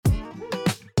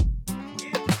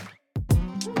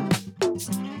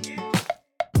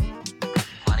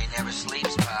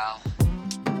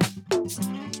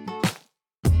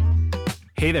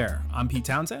Hey there, I'm Pete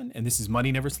Townsend, and this is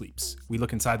Money Never Sleeps. We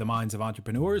look inside the minds of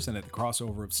entrepreneurs and at the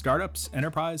crossover of startups,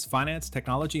 enterprise, finance,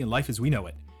 technology, and life as we know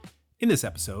it. In this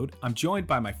episode, I'm joined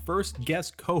by my first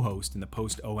guest co-host in the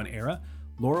post-Owen era,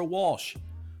 Laura Walsh.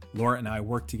 Laura and I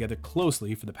worked together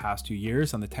closely for the past 2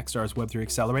 years on the Techstars Web3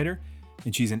 Accelerator,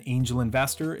 and she's an angel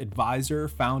investor, advisor,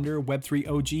 founder, Web3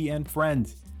 OG, and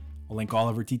friend. I'll link all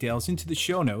of her details into the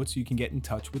show notes so you can get in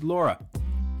touch with Laura.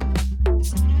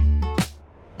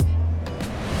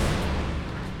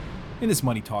 In this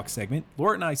Money Talk segment,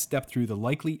 Laura and I step through the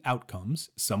likely outcomes,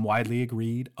 some widely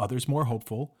agreed, others more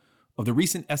hopeful, of the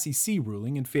recent SEC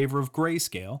ruling in favor of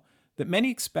Grayscale that many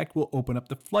expect will open up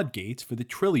the floodgates for the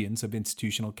trillions of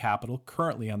institutional capital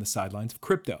currently on the sidelines of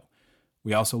crypto.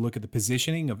 We also look at the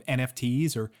positioning of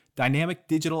NFTs, or dynamic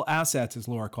digital assets as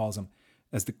Laura calls them,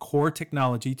 as the core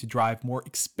technology to drive more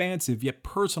expansive yet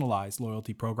personalized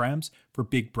loyalty programs for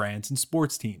big brands and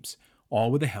sports teams, all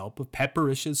with the help of Pet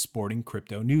Barisha's Sporting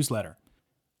Crypto newsletter.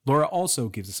 Laura also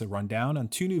gives us a rundown on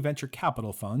 2 new venture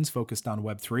capital funds focused on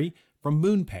Web3 from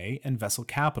MoonPay and Vessel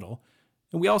Capital,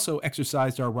 and we also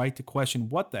exercised our right to question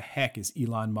what the heck is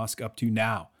Elon Musk up to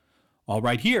now. All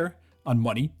right here on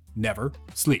Money Never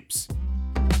Sleeps.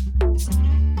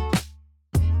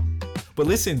 But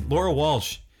listen, Laura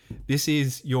Walsh, this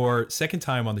is your second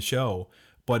time on the show,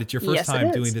 but it's your first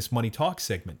time doing this Money Talk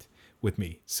segment with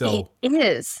me. So it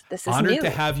is. This is honored new.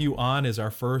 to have you on as our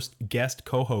first guest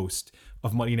co-host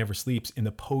of Money Never Sleeps in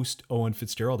the post-Owen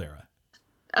Fitzgerald era.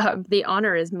 The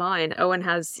honor is mine. Owen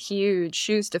has huge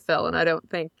shoes to fill, and I don't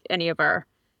think any of our,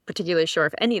 particularly sure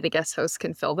if any of the guest hosts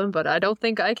can fill them, but I don't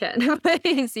think I can.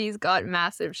 He's got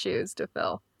massive shoes to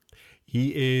fill.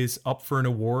 He is up for an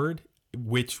award,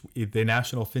 which the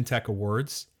National FinTech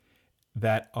Awards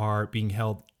that are being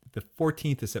held the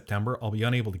 14th of September. I'll be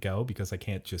unable to go because I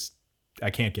can't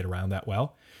get around that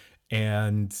well.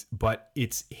 But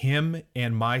it's him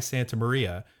and Mai Santa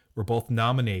Maria were both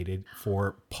nominated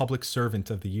for Public Servant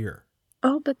of the Year.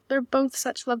 Oh, but they're both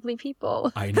such lovely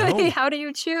people. I know. How do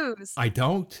you choose? I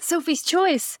don't. Sophie's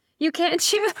choice. You can't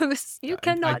choose. You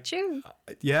cannot choose.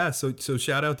 Yeah, so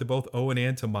shout out to both Owen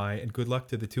and to Mai, and good luck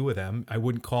to the two of them. I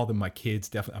wouldn't call them my kids.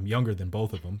 Definitely, I'm younger than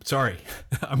both of them. Sorry,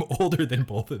 I'm older than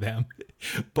both of them.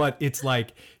 But it's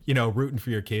like, rooting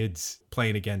for your kids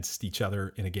playing against each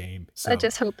other in a game. So. I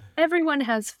just hope everyone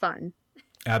has fun.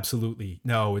 Absolutely.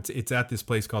 No, it's at this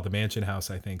place called the Mansion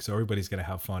House, I think. So everybody's going to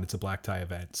have fun. It's a black tie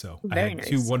event. So Very I had nice.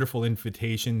 2 wonderful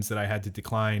invitations that I had to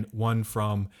decline. One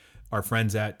from our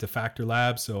friends at Defactor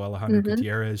Labs. So Alejandro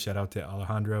Gutierrez, shout out to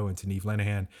Alejandro and to Neve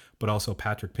Lenahan, but also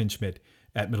Patrick Pinchmit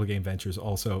at Middle Game Ventures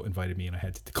also invited me, and I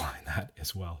had to decline that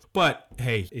as well. But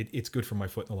hey, it's good for my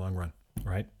foot in the long run,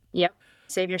 right? Yep.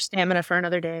 Save your stamina for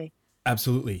another day.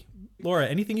 Absolutely. Laura,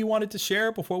 anything you wanted to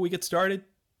share before we get started?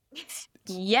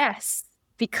 Yes,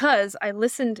 because I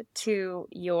listened to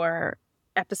your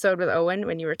episode with Owen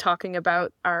when you were talking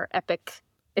about our epic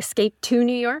escape to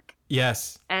New York.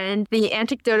 Yes. And the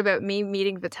anecdote about me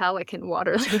meeting Vitalik in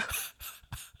Waterloo.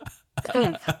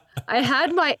 I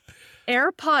had my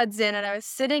AirPods in and I was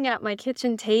sitting at my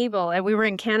kitchen table, and we were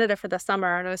in Canada for the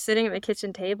summer, and I was sitting at my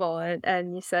kitchen table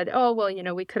and you said, oh, well,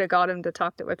 we could have got him to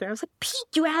talk to with her. I was like,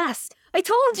 Pete, you ass. I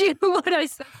told you what I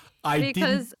said.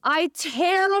 I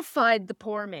terrified the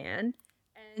poor man.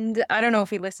 And I don't know if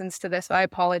he listens to this. So I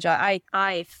apologize.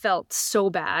 I felt so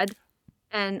bad.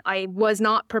 And I was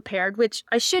not prepared, which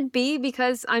I should be,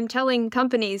 because I'm telling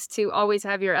companies to always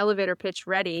have your elevator pitch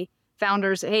ready.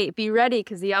 Founders, hey, be ready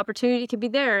because the opportunity could be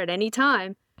there at any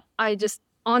time. I just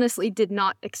honestly did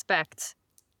not expect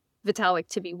Vitalik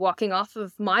to be walking off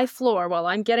of my floor while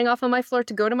I'm getting off of my floor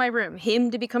to go to my room,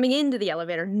 him to be coming into the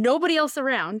elevator, nobody else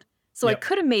around. So Yep. I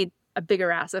could have made a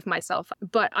bigger ass of myself.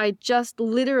 But I just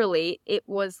literally, it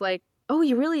was like, oh,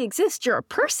 you really exist. You're a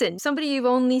person. Somebody you've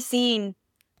only seen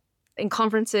in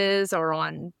conferences or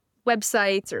on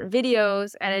websites or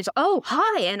videos, and it's, oh,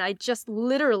 hi. And I just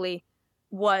literally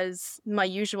was my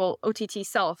usual OTT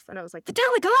self. And I was like,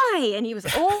 Vitalik, hi. And he was,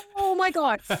 oh my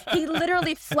God. He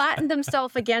literally flattened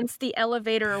himself against the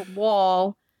elevator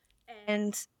wall.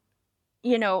 And,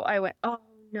 I went, oh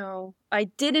no. I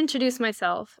did introduce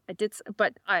myself.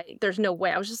 But there's no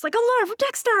way. I was just like, Laura from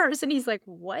Techstars. And he's like,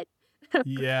 what?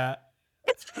 Yeah.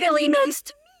 It's really nice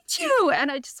to meet you.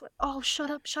 And I just went, oh, shut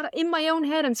up. In my own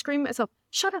head, I'm screaming at myself,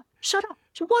 shut up.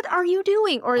 What are you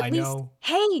doing? Or at least,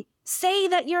 hey, say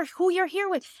that you're who you're here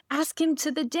with. Ask him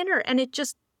to the dinner. And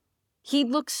he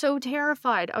looked so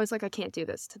terrified. I was like, I can't do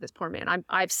this to this poor man.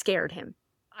 I've scared him.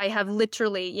 I have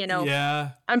literally,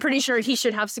 Yeah. I'm pretty sure he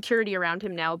should have security around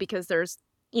him now because there's,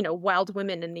 wild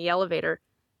women in the elevator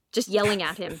just yelling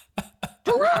at him.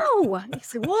 hello.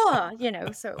 He's like,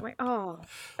 whoa, so I'm like, oh.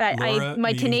 Laura My meeting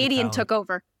the Canadian talent. took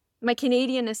over. My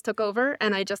Canadianness took over,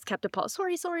 and I just kept a pulse.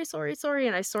 Sorry.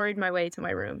 And I sorried my way to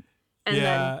my room and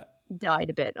then died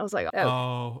a bit. I was like,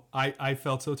 oh, I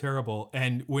felt so terrible.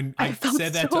 And when I felt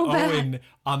said that so to bad. Owen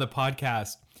on the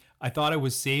podcast, I thought I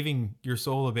was saving your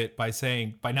soul a bit by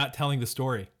not telling the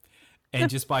story. And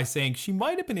just by saying she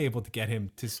might have been able to get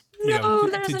him to,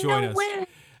 to join us. Way.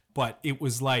 But it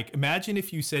was like, imagine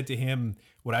if you said to him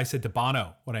what I said to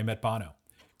Bono when I met Bono,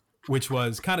 which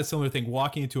was kind of similar thing.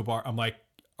 Walking into a bar, I'm like,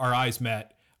 our eyes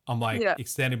met. I'm like,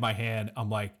 extended my hand. I'm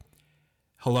like,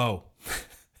 hello.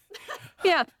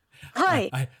 Yeah.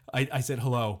 Hi. I said,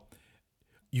 hello.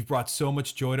 You've brought so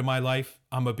much joy to my life.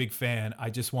 I'm a big fan. I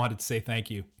just wanted to say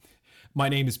thank you. My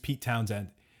name is Pete Townsend.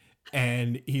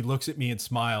 And he looks at me and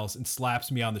smiles and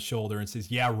slaps me on the shoulder and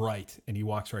says, yeah, right. And he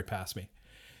walks right past me.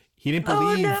 He didn't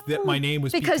believe that my name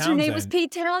was Pete Townsend. Because your name was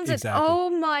Pete Townsend. Exactly.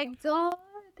 Oh my God.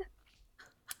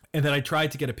 And then I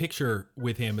tried to get a picture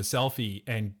with him, a selfie,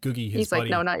 and Googie, his buddy,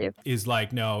 like, no, not you. is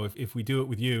like, no, if we do it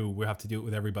with you, we'll have to do it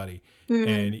with everybody.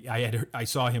 And I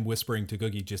saw him whispering to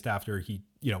Googie just after he,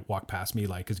 walked past me,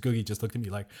 like, because Googie just looked at me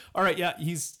like, all right, yeah,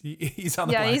 he's on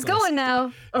the blacklist. He's going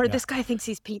now. Or this guy thinks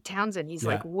he's Pete Townsend. He's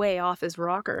like way off his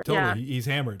rocker. Totally, he's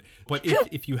hammered. But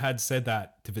if you had said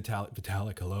that to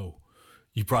Vitalik, hello,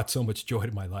 you brought so much joy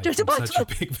to my life. I'm such a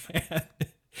big fan.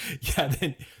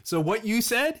 Then, so what you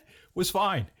said was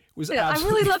fine. I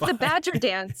really love the Badger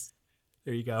dance.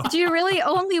 There you go. Do you really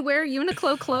only wear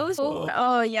Uniqlo clothes?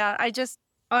 Oh yeah.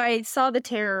 I saw the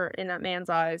terror in that man's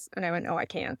eyes and I went, I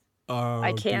can't.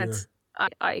 I can't.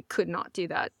 I could not do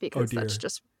that because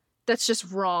that's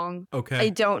just wrong. Okay. I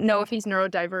don't know if he's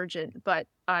neurodivergent, but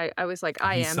I was like,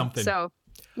 I am. Something. So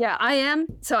yeah, I am.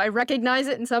 So I recognize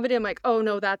it in somebody. I'm like, oh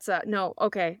no, no.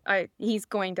 Okay. He's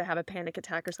going to have a panic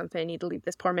attack or something. I need to leave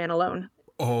this poor man alone.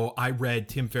 Oh, I read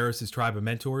Tim Ferriss's Tribe of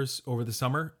Mentors over the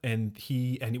summer, and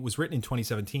it was written in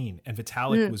 2017. And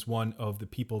Vitalik was one of the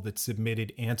people that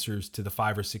submitted answers to the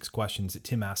 5 or 6 questions that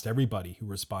Tim asked everybody who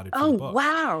responded to the book. Oh,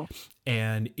 wow.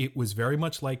 And it was very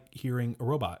much like hearing a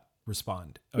robot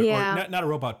respond. Yeah. Or not a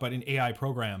robot, but an AI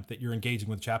program that you're engaging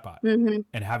with a chatbot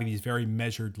and having these very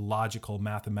measured, logical,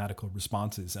 mathematical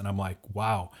responses. And I'm like,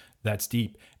 wow, that's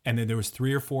deep. And then there was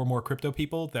 3 or 4 more crypto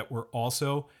people that were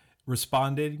also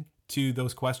responding to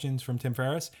those questions from Tim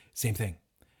Ferriss. Same thing.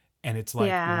 And it's like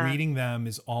reading them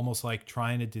is almost like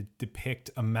trying to depict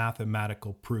a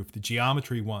mathematical proof. The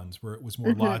geometry ones where it was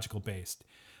more logical based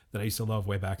that I used to love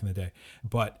way back in the day.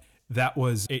 But that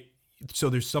was it. So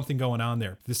there's something going on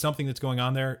there. There's something that's going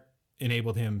on there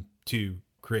enabled him to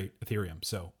create Ethereum.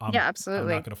 So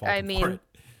absolutely. I'm not going to fault him for it.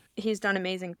 He's done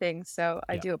amazing things, so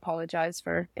I do apologize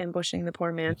for ambushing the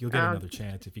poor man. You'll get another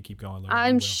chance if you keep going.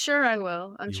 I'm sure I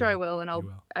will. I will, and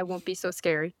I won't be so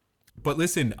scary. But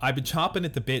listen, I've been chomping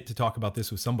at the bit to talk about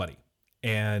this with somebody,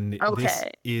 and this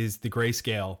is the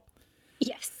Grayscale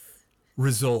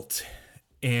result.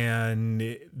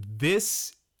 And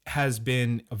this has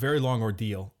been a very long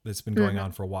ordeal that's been going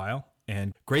on for a while.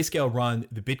 And Grayscale run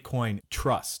the Bitcoin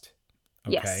Trust,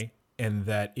 and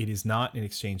that it is not an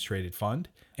exchange-traded fund.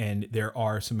 And there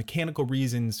are some mechanical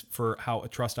reasons for how a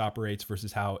trust operates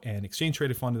versus how an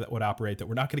exchange-traded fund that would operate that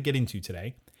we're not going to get into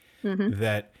today,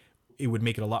 that it would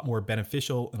make it a lot more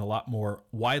beneficial and a lot more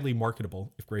widely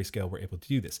marketable if Grayscale were able to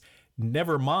do this.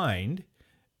 Never mind,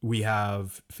 we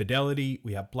have Fidelity,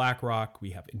 we have BlackRock,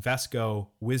 we have Invesco,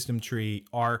 WisdomTree,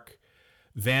 ARK,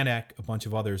 VanEck, a bunch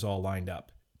of others all lined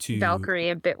up. To Valkyrie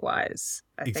and Bitwise,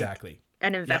 I exactly. think.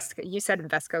 And Invesco, you said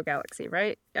Invesco Galaxy,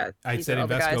 right? Yeah, I said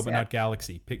Invesco, but not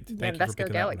Galaxy. Thank you for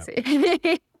picking Galaxy. That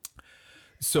one up.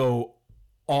 So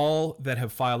all that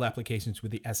have filed applications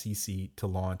with the SEC to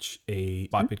launch a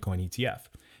spot Bitcoin ETF.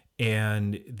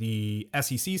 And the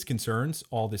SEC's concerns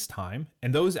all this time,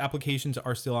 and those applications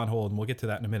are still on hold, and we'll get to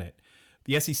that in a minute.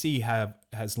 The SEC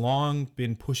has long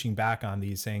been pushing back on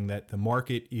these, saying that the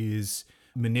market is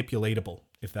manipulatable,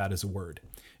 if that is a word,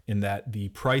 in that the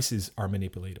prices are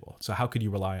manipulatable. So how could you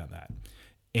rely on that?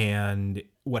 And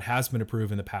what has been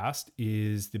approved in the past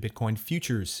is the Bitcoin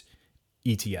futures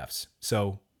ETFs.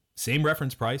 So same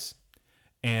reference price.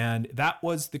 And that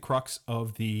was the crux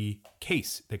of the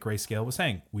case that Grayscale was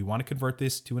saying. We want to convert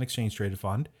this to an exchange traded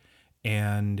fund.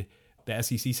 And the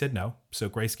SEC said no. So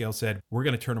Grayscale said, we're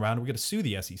going to turn around and we're going to sue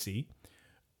the SEC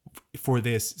for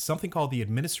this, something called the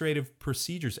Administrative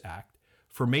Procedures Act,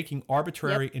 for making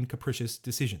arbitrary and capricious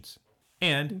decisions.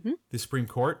 And the Supreme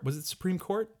Court, was it Supreme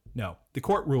Court? No. The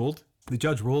court ruled, the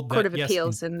judge ruled that, Court of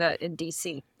Appeals in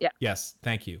DC. Yeah. Yes,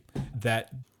 thank you.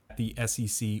 That the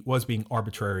SEC was being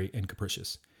arbitrary and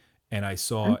capricious. and I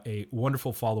saw a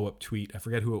wonderful follow-up tweet. I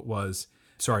forget who it was.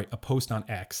 Sorry, a post on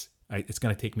X. It's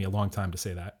going to take me a long time to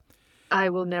say that. I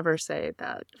will never say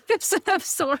that. I'm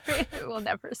sorry. I will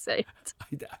never say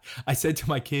it. I said to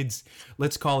my kids,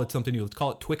 let's call it something new. Let's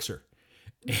call it Twixer.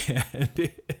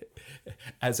 And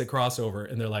as a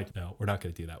crossover. And they're like, no, we're not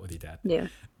going to do that with you, Dad. Yeah.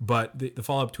 But the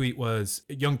follow-up tweet was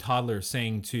a young toddler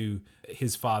saying to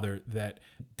his father that,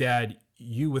 Dad,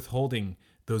 you withholding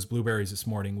those blueberries this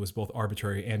morning was both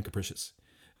arbitrary and capricious.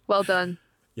 Well done.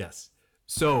 Yes.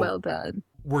 So well done.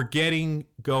 We're getting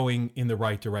going in the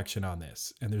right direction on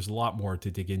this. And there's a lot more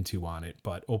to dig into on it.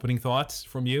 But opening thoughts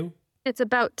from you? It's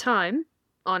about time,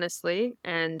 honestly.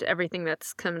 And everything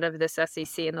that's come out of this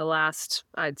SEC in the last,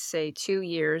 I'd say, 2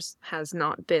 years has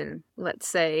not been, let's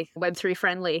say, Web3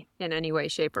 friendly in any way,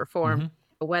 shape, or form.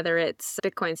 Mm-hmm. Whether it's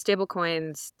Bitcoin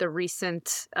stablecoins, the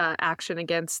recent action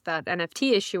against that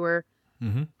NFT issuer,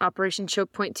 mm-hmm. Operation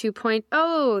Choke Point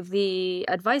 2.0, the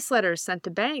advice letters sent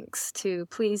to banks to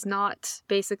please not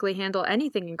basically handle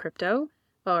anything in crypto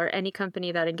or any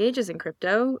company that engages in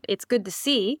crypto. It's good to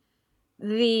see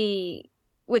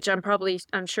which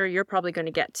I'm sure you're probably going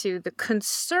to get to. The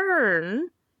concern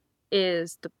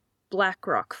is the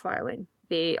BlackRock filing.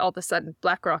 All of a sudden,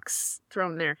 BlackRock's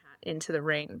thrown their hat into the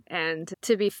ring. And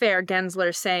to be fair,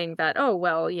 Gensler's saying that, oh,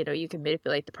 well, you can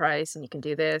manipulate the price and you can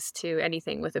do this to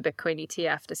anything with a Bitcoin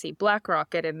ETF. To see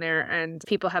BlackRock get in there, and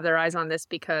people have their eyes on this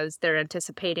because they're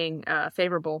anticipating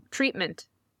favorable treatment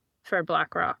for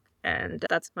BlackRock. And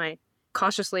that's my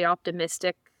cautiously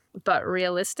optimistic, but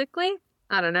realistically,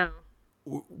 I don't know.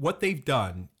 What they've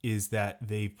done is that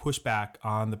they've pushed back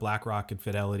on the BlackRock and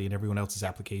Fidelity and everyone else's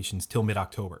applications till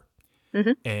mid-October.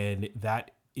 Mm-hmm. And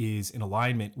that is in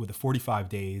alignment with the 45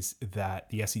 days that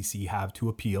the SEC have to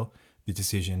appeal the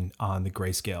decision on the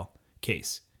Grayscale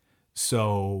case.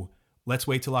 So let's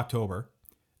wait till October.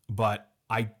 But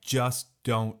I just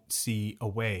don't see a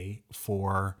way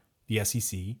for the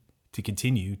SEC to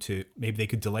continue to, maybe they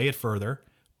could delay it further,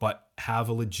 but have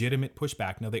a legitimate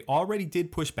pushback. Now, they already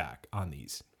did push back on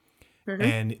these. Mm-hmm.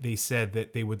 And they said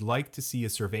that they would like to see a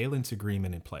surveillance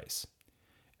agreement in place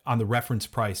on the reference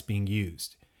price being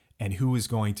used and who is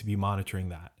going to be monitoring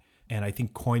that. And I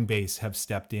think Coinbase have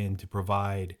stepped in to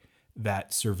provide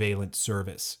that surveillance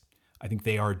service. I think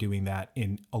they are doing that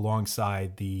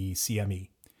alongside the CME,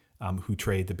 who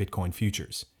trade the Bitcoin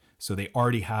futures. So they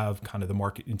already have kind of the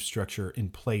market infrastructure in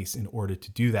place in order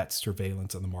to do that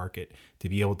surveillance on the market, to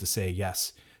be able to say,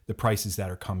 yes, the prices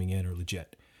that are coming in are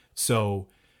legit. So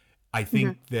I think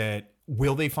mm-hmm. that,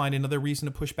 will they find another reason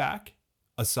to push back?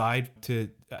 Aside to,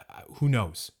 who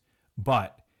knows?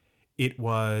 But it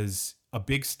was a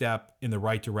big step in the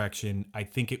right direction. I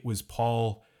think it was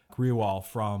Paul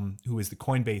Grewal who is the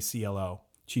Coinbase CLO,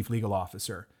 Chief Legal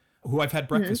Officer, who I've had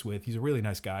breakfast mm-hmm. with. He's a really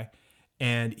nice guy.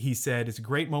 And he said, it's a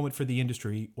great moment for the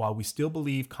industry. While we still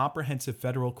believe comprehensive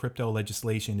federal crypto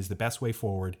legislation is the best way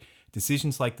forward,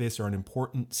 decisions like this are an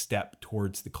important step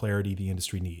towards the clarity the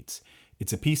industry needs.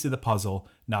 It's a piece of the puzzle,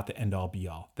 not the end all be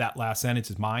all. That last sentence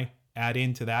is my add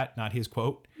into that, not his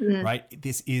quote, mm-hmm. right?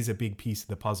 This is a big piece of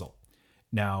the puzzle.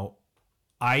 Now,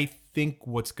 I think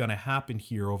what's going to happen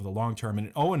here over the long term,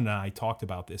 and Owen and I talked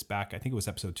about this back, I think it was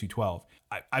episode 212.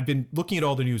 I've been looking at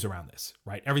all the news around this,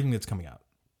 right? Everything that's coming out.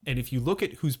 And if you look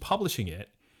at who's publishing it,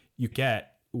 you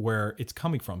get where it's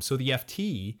coming from. So the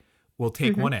FT will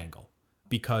take mm-hmm. one angle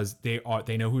because they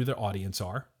know who their audience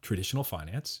are, traditional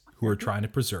finance, who are trying to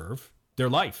preserve their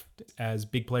life as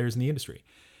big players in the industry.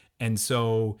 And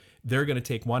so they're going to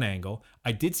take one angle.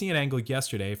 I did see an angle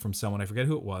yesterday from someone, I forget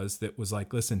who it was, that was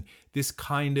like, listen, this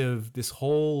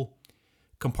whole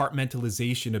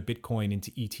compartmentalization of Bitcoin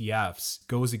into ETFs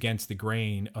goes against the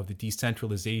grain of the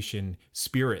decentralization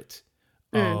spirit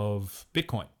of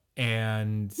Bitcoin.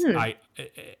 And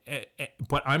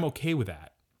but I'm okay with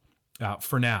that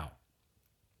for now.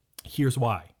 Here's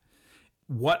why.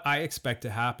 What I expect to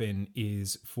happen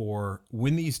is, for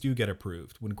when these do get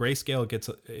approved, when Grayscale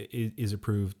is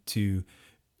approved to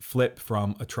flip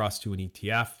from a trust to an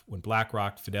ETF, when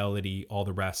BlackRock, Fidelity, all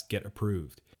the rest get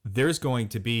approved, there's going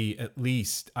to be at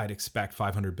least, I'd expect,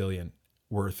 $500 billion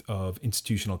worth of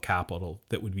institutional capital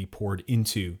that would be poured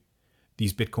into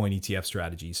these Bitcoin ETF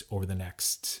strategies over the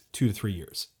next 2 to 3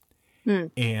 years.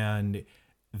 And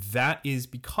that is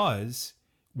because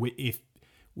if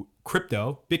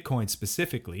crypto, Bitcoin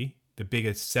specifically, the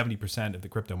biggest 70% of the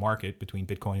crypto market between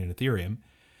Bitcoin and Ethereum,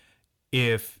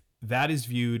 if that is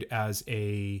viewed as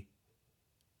a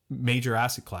major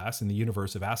asset class in the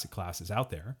universe of asset classes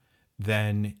out there,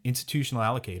 then institutional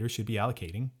allocators should be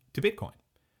allocating to Bitcoin.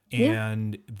 Yeah.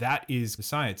 And that is the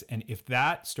science. And if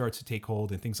that starts to take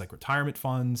hold in things like retirement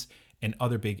funds and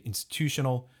other big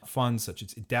institutional funds, such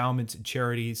as endowments and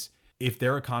charities, if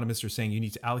their economists are saying you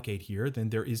need to allocate here, then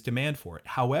there is demand for it.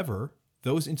 However,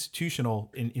 those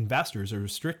institutional investors are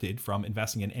restricted from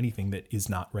investing in anything that is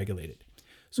not regulated.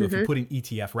 So if you put an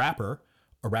ETF wrapper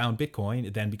around Bitcoin,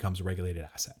 it then becomes a regulated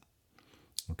asset.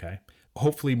 Okay.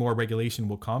 Hopefully more regulation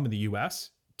will come in the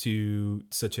US,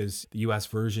 such as the US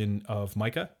version of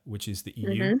MiCA, which is the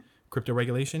EU crypto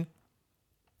regulation.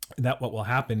 And that what will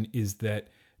happen is that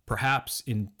perhaps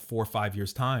in 4 or 5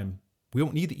 years' time, we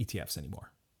won't need the ETFs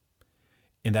anymore.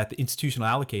 And that the institutional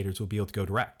allocators will be able to go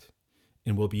direct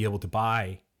and will be able to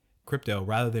buy crypto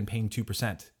rather than paying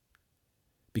 2%.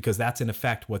 Because that's in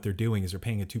effect what they're doing is they're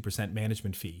paying a 2%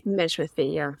 management fee. Management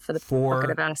fee, yeah, for the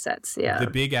bucket of assets. Yeah. The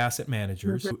big asset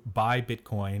managers who buy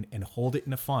Bitcoin and hold it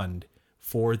in a fund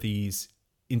for these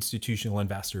institutional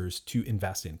investors to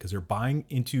invest in, because they're buying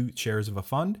into shares of a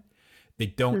fund. They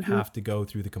don't have to go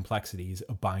through the complexities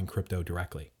of buying crypto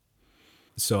directly.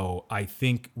 So I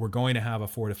think we're going to have a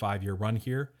 4 to 5 year run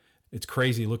here. It's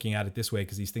crazy looking at it this way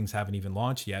because these things haven't even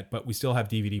launched yet, but we still have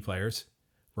DVD players,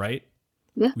 right?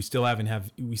 Yeah. We still even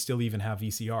have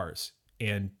VCRs.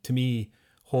 And to me,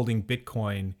 holding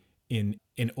Bitcoin in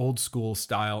an old school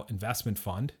style investment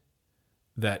fund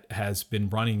that has been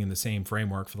running in the same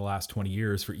framework for the last 20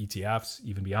 years for ETFs,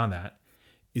 even beyond that,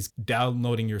 is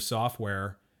downloading your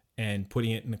software and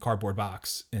putting it in a cardboard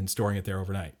box and storing it there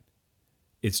overnight.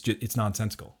 It's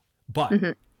nonsensical.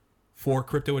 But for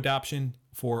crypto adoption,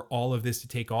 for all of this to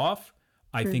take off,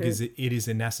 I think it is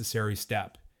a necessary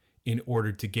step in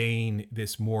order to gain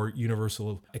this more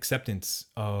universal acceptance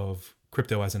of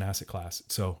crypto as an asset class.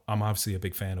 So I'm obviously a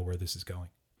big fan of where this is going.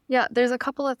 Yeah, there's a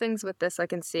couple of things with this I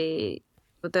can see,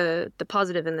 the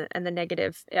positive and the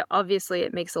negative. Obviously,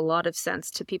 it makes a lot of sense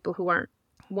to people who aren't,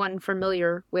 one,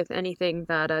 familiar with anything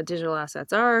that digital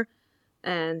assets are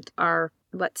and are,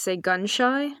 let's say, gun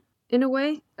shy in a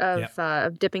way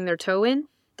of dipping their toe in.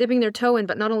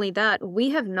 But not only that,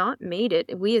 we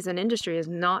as an industry has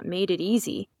not made it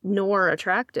easy nor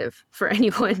attractive for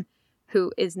anyone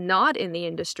who is not in the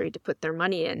industry to put their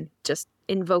money in. Just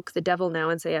invoke the devil now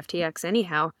and say FTX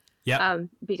anyhow. Yeah.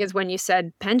 Because when you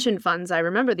said pension funds, I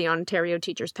remember the Ontario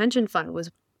Teachers Pension Fund was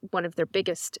one of their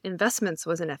biggest investments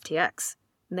was in FTX,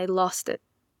 and they lost it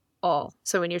all.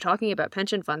 So when you're talking about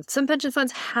pension funds, some pension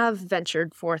funds have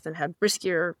ventured forth and have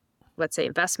riskier, let's say,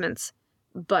 investments,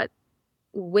 but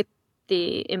with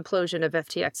the implosion of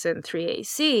FTX and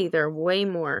 3AC, they're way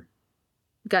more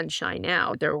gun shy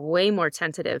now. They're way more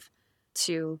tentative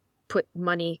to put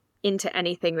money into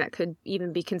anything that could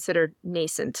even be considered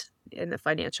nascent in the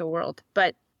financial world.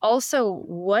 But also,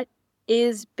 what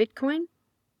is Bitcoin?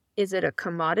 Is it a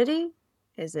commodity?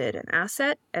 Is it an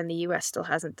asset? And the US still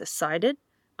hasn't decided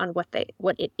on what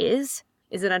it is.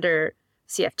 Is it under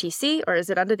CFTC or is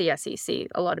it under the SEC?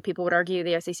 A lot of people would argue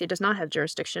the SEC does not have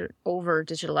jurisdiction over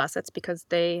digital assets because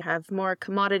they have more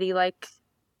commodity-like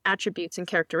attributes and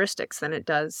characteristics than it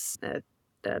does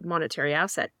the monetary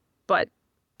asset. But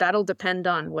that'll depend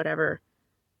on whatever,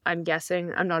 I'm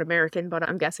guessing, I'm not American, but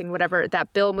I'm guessing whatever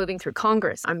that bill moving through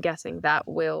Congress, I'm guessing that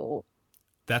will...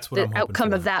 That's what I'm hoping outcome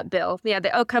for. of that bill. Yeah,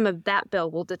 the outcome of that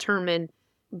bill will determine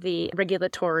the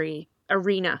regulatory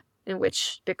arena in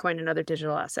which Bitcoin and other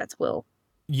digital assets will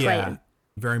play in.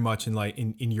 Very much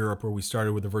in Europe, where we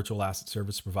started with the virtual asset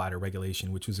service provider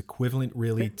regulation, which was equivalent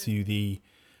really to the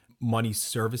money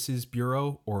services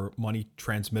bureau or money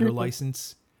transmitter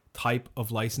license type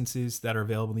of licenses that are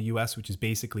available in the US, which is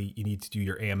basically you need to do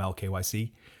your AML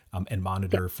KYC and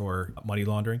monitor for money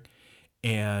laundering.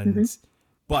 And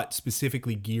but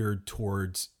specifically geared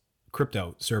towards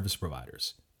crypto service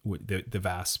providers, the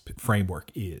VASP framework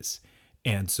is.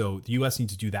 And so the US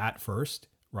needs to do that first,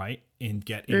 right? And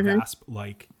get a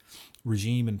VASP-like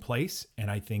regime in place.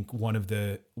 And I think one of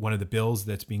the bills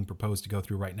that's being proposed to go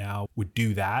through right now would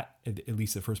do that, at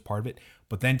least the first part of it,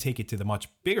 but then take it to the much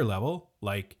bigger level,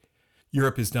 like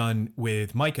Europe has done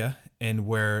with MiCA, and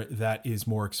where that is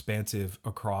more expansive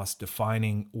across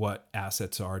defining what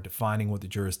assets are, defining what the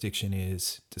jurisdiction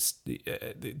is.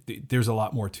 There's a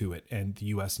lot more to it, and the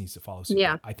US needs to follow suit.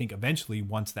 Yeah. I think eventually,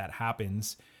 once that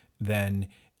happens, then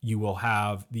you will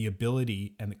have the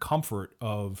ability and the comfort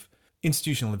of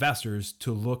institutional investors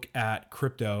to look at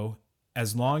crypto,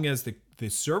 as long as the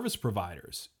service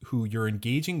providers who you're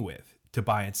engaging with to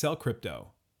buy and sell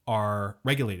crypto are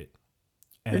regulated.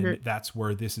 And that's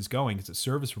where this is going. It's the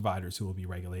service providers who will be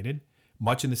regulated,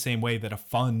 much in the same way that a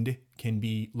fund can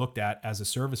be looked at as a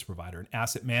service provider. An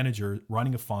asset manager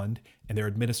running a fund and their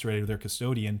administrator, their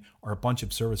custodian are a bunch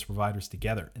of service providers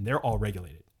together, and they're all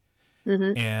regulated.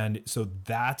 Mm-hmm. And so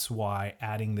that's why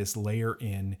adding this layer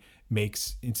in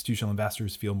makes institutional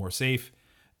investors feel more safe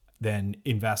than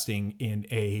investing in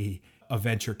a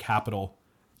venture capital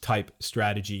type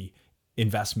strategy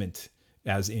investment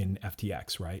as in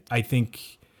FTX, right? I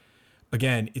think,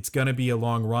 again, it's going to be a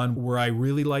long run. Where I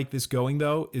really like this going,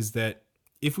 though, is that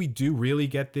if we do really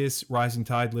get this rising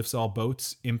tide lifts all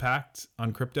boats impact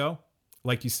on crypto,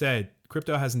 like you said,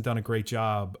 crypto hasn't done a great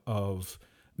job of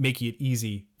making it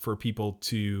easy for people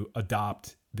to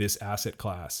adopt this asset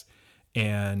class.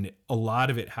 And a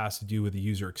lot of it has to do with the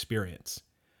user experience.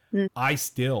 I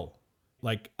still,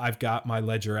 like, I've got my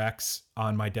Ledger X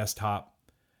on my desktop,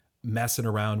 messing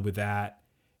around with that.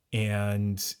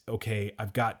 And okay,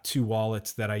 I've got two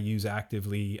wallets that I use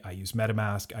actively. I use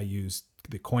MetaMask. I use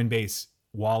the Coinbase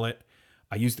wallet.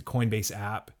 I use the Coinbase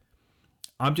app.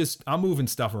 I'm moving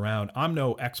stuff around. I'm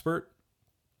no expert.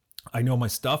 I know my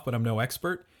stuff, but I'm no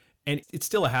expert. And it's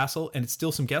still a hassle and it's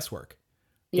still some guesswork.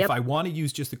 Yep. If I want to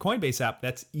use just the Coinbase app,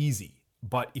 that's easy.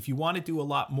 But if you want to do a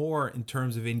lot more in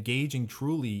terms of engaging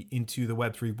truly into the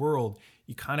Web3 world,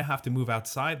 you kind of have to move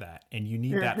outside that. And you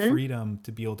need that freedom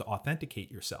to be able to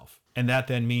authenticate yourself. And that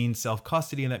then means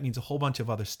self-custody, and that means a whole bunch of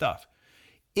other stuff.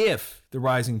 If the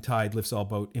rising tide lifts all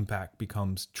boat impact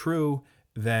becomes true,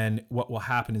 then what will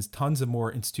happen is tons of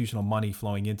more institutional money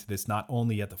flowing into this, not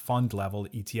only at the fund level,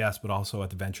 ETFs, but also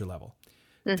at the venture level,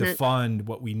 to fund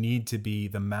what we need to be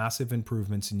the massive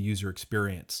improvements in user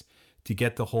experience, to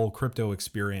get the whole crypto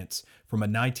experience from a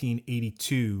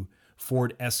 1982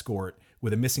 Ford Escort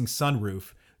with a missing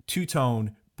sunroof,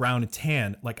 two-tone, brown and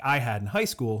tan, like I had in high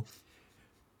school,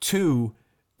 to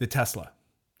the Tesla,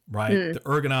 right? The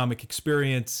ergonomic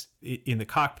experience in the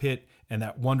cockpit and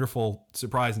that wonderful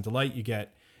surprise and delight you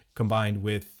get combined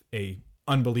with a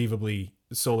unbelievably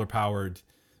solar-powered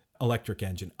electric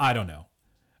engine. I don't know.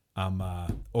 I'm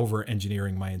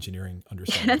over-engineering my engineering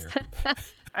understanding here.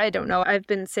 I don't know. I've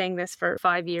been saying this for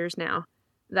 5 years now,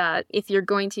 that if you're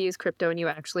going to use crypto and you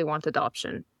actually want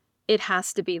adoption, it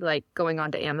has to be like going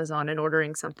onto Amazon and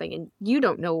ordering something. And you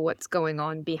don't know what's going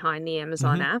on behind the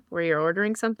Amazon app where you're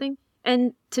ordering something.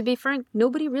 And to be frank,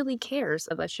 nobody really cares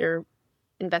unless you're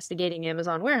investigating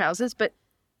Amazon warehouses. But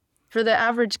for the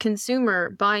average consumer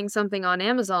buying something on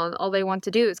Amazon, all they want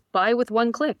to do is buy with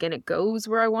one click and it goes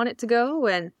where I want it to go.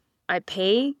 And I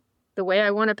pay the way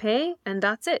I want to pay, and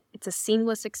that's it. It's a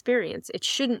seamless experience. It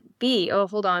shouldn't be, oh,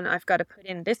 hold on, I've got to put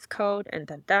in this code and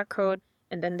then that code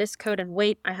and then this code, and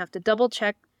wait, I have to double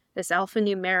check this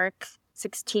alphanumeric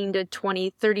 16 to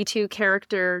 20, 32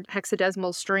 character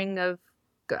hexadecimal string of,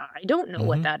 I don't know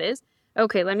what that is.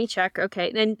 Okay, let me check.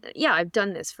 Okay, and yeah, I've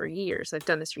done this for years. I've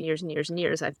done this for years and years and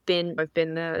years. I've been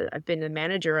the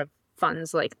manager of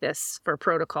funds like this for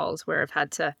protocols where I've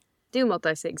had to do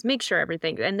multi-sigs, make sure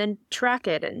everything, and then track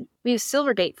it. And we used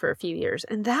Silvergate for a few years.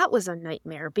 And that was a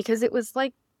nightmare because it was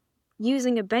like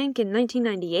using a bank in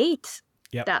 1998.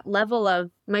 Yep. That level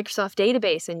of Microsoft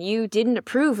database, and you didn't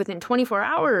approve within 24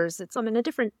 hours. I'm in a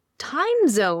different time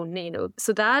zone,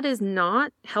 So that is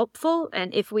not helpful.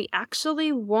 And if we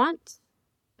actually want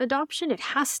adoption, it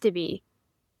has to be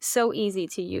so easy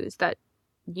to use that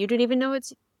you don't even know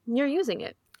you're using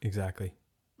it. Exactly.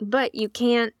 But you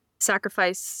can't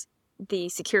sacrifice the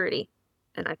security.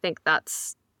 And I think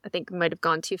might have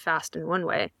gone too fast in one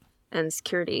way, and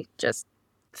security just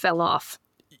fell off.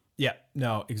 Yeah,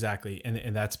 no, exactly.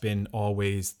 And that's been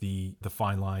always the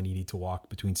fine line you need to walk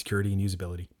between security and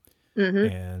usability.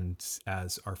 And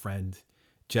as our friend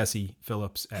Jesse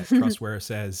Phillips at Trustware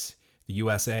says, the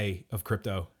USA of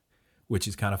crypto, which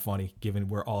is kind of funny given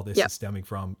where all this is stemming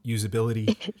from: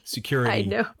 usability,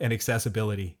 security, and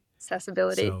accessibility. So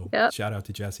shout out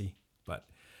to Jesse. But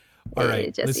all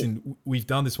right, Jesse. Listen, we've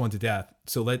done this one to death,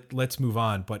 so let's move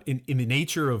on. But in the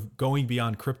nature of going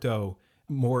beyond crypto,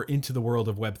 more into the world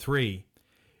of Web3,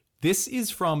 this is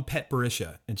from Pet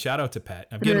Barisha, and shout out to Pet.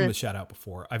 I've given him a shout out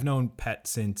before. I've known Pet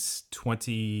since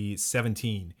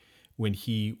 2017 when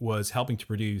he was helping to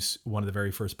produce one of the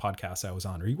very first podcasts I was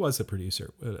on, or he was a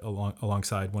producer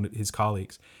alongside one of his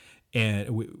colleagues. And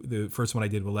the first one I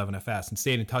did with 11FS, and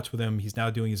stayed in touch with him. He's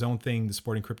now doing his own thing, the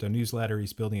Sporting Crypto newsletter.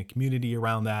 He's building a community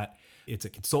around that. It's a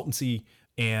consultancy.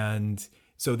 And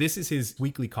so this is his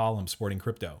weekly column, Sporting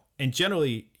Crypto, and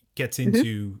generally gets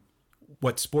into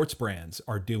what sports brands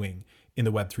are doing in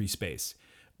the Web3 space.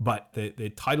 But the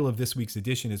title of this week's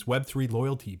edition is Web3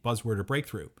 Loyalty, Buzzword or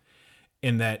Breakthrough.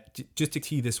 And that, just to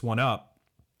tee this one up,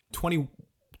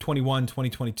 2021,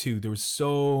 2022, there was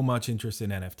so much interest in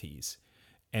NFTs.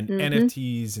 And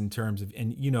NFTs in terms of,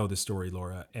 and you know the story,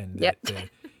 Laura, and the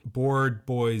bored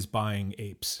boys buying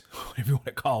apes, whatever you want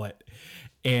to call it.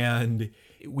 And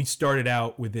we started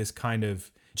out with this kind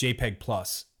of JPEG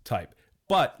plus type,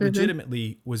 but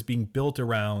legitimately was being built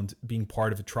around being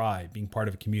part of a tribe, being part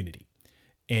of a community.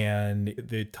 And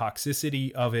the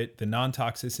toxicity of it, the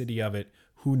non-toxicity of it,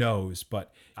 who knows?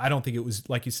 But I don't think it was,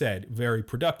 like you said, very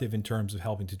productive in terms of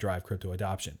helping to drive crypto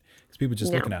adoption. Because people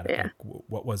just looking at it, like,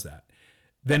 what was that?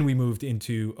 Then we moved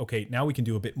into, okay, now we can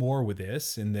do a bit more with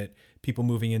this, and that people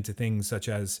moving into things such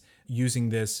as using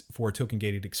this for token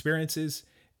gated experiences,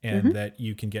 and that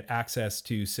you can get access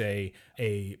to, say,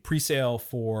 a pre-sale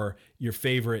for your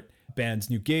favorite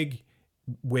band's new gig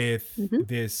with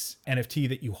this NFT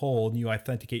that you hold, and you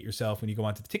authenticate yourself when you go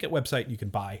onto the ticket website, you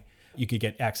could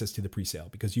get access to the pre-sale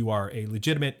because you are a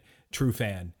legitimate, true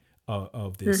fan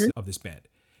of this band.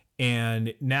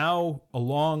 And now,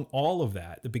 along all of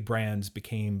that, the big brands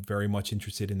became very much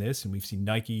interested in this, and we've seen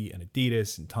Nike and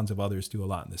Adidas and tons of others do a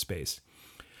lot in this space.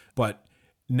 But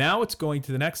now it's going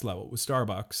to the next level with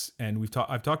Starbucks, and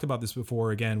I've talked about this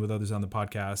before again with others on the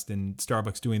podcast, and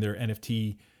Starbucks doing their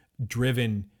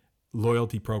NFT-driven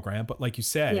loyalty program. But like you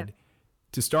said,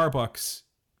 to Starbucks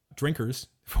drinkers,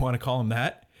 if you want to call them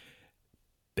that,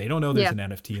 they don't know there's an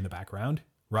NFT in the background,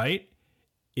 right?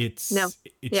 It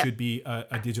should be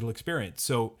a digital experience.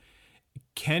 So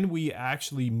can we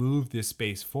actually move this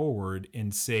space forward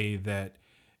and say that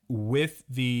with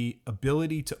the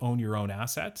ability to own your own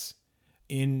assets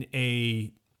in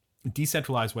a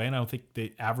decentralized way, and I don't think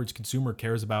the average consumer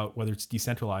cares about whether it's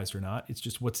decentralized or not, it's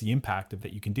just what's the impact of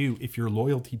that you can do if your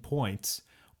loyalty points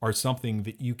are something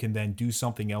that you can then do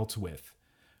something else with.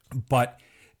 But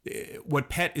what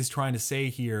Pet is trying to say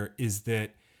here is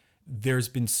that there's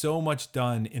been so much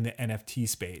done in the NFT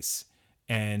space.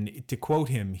 And to quote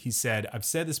him, he said, "I've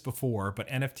said this before, but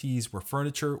NFTs were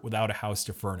furniture without a house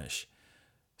to furnish.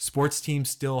 Sports teams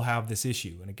still have this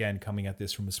issue." And again, coming at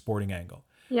this from a sporting angle.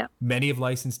 Yeah. Many have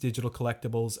licensed digital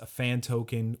collectibles, a fan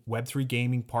token, Web3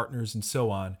 gaming partners, and so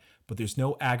on, but there's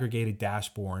no aggregated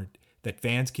dashboard that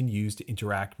fans can use to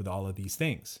interact with all of these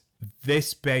things.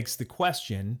 This begs the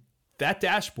question, that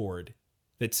dashboard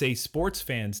that, say, sports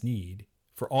fans need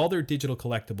for all their digital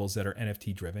collectibles that are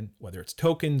NFT driven, whether it's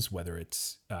tokens, whether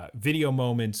it's video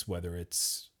moments, whether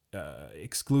it's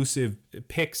exclusive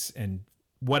picks and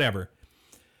whatever,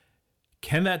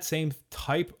 can that same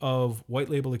type of white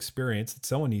label experience that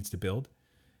someone needs to build,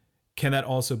 can that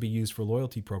also be used for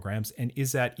loyalty programs? And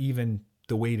is that even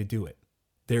the way to do it?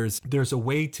 There's a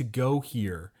way to go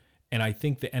here. And I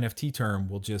think the NFT term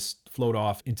will just float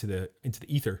off into the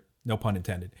ether, no pun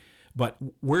intended. But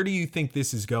where do you think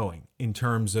this is going in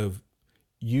terms of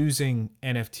using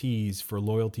NFTs for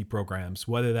loyalty programs,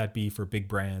 whether that be for big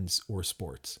brands or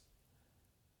sports?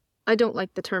 I don't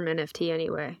like the term NFT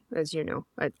anyway, as you know.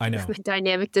 I know.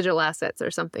 Dynamic digital assets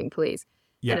or something, please.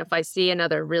 Yeah. And if I see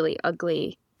another really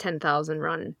ugly 10,000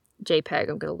 run JPEG,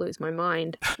 I'm going to lose my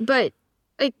mind. But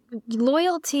like,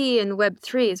 loyalty in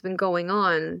Web3 has been going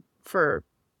on for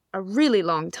a really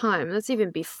long time. That's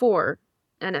even before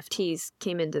NFTs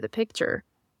came into the picture,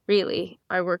 really.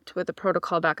 I worked with a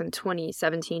protocol back in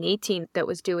 2017-18 that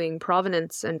was doing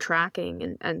provenance and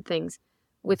tracking and things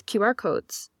with QR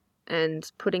codes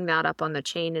and putting that up on the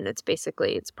chain. And it's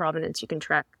provenance. You can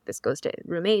track, this goes to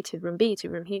room A to room B to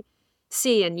room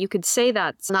C. And you could say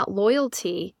that's not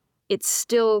loyalty. It's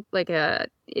still like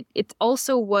it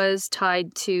also was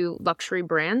tied to luxury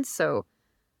brands. So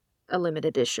a limited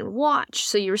edition watch.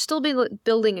 So you're still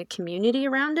building a community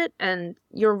around it. And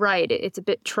you're right, it's a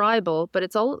bit tribal, but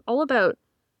it's all about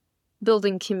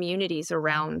building communities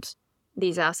around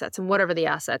these assets and whatever the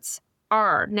assets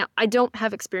are. Now, I don't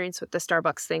have experience with the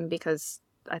Starbucks thing because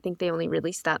I think they only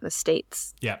released that in the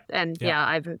States. Yeah. And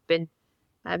I haven't been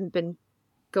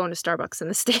going to Starbucks in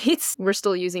the States. We're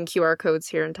still using QR codes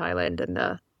here in Thailand and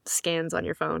the scans on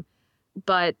your phone.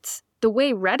 But the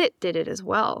way Reddit did it as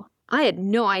well, I had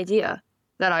no idea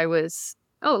that I'm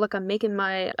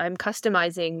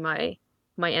customizing my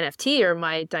NFT or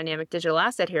my dynamic digital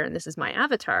asset here, and this is my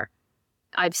avatar.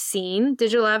 I've seen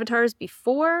digital avatars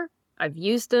before. I've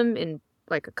used them in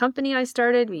like a company I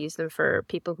started. We use them for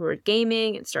people who are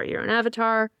gaming and start your own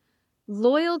avatar.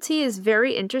 Loyalty is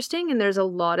very interesting, and there's a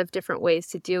lot of different ways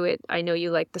to do it. I know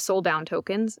you like the soulbound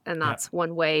tokens, and that's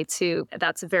one way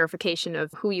that's a verification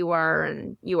of who you are,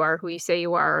 and you are who you say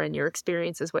you are, and your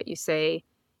experience is what you say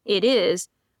it is.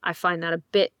 I find that a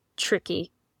bit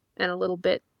tricky and a little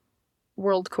bit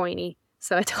world coiny.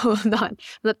 So I'm not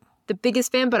the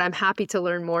biggest fan, but I'm happy to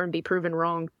learn more and be proven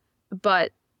wrong.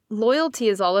 But loyalty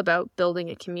is all about building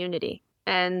a community.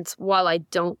 And while I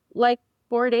don't like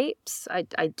Bored Apes,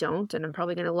 I don't, and I'm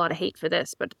probably getting a lot of hate for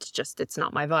this, but it's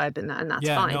not my vibe, and that's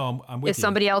fine. No, I'm with you.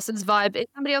 Somebody else's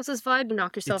vibe,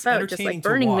 knock yourself out, just like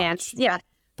Burning Man. Yeah.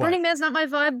 Burning Man's not my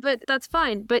vibe, but that's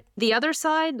fine. But the other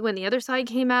side, when the other side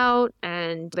came out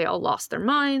and they all lost their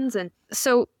minds. And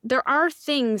so there are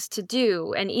things to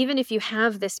do. And even if you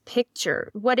have this picture,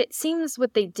 what it seems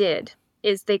what they did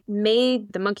is they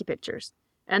made the monkey pictures.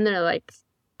 And they're like,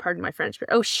 pardon my French, but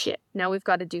oh shit, now we've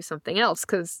got to do something else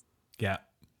because,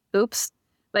 oops,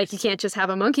 like you can't just have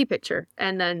a monkey picture.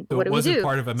 And then so what do we do? It wasn't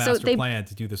part of a master plan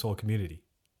to do this whole community.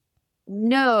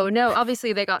 No.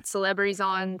 Obviously, they got celebrities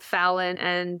on Fallon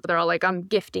and they're all like, I'm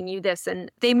gifting you this.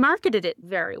 And they marketed it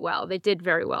very well. They did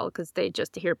very well because they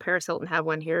just hear Paris Hilton have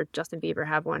one here, Justin Bieber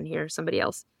have one here, somebody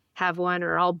else have one,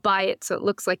 or I'll buy it so it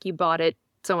looks like you bought it,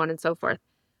 so on and so forth.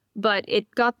 But it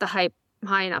got the hype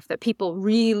high enough that people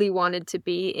really wanted to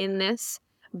be in this.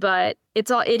 But it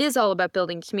is all about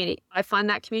building community. I find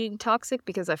that community toxic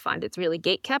because I find it's really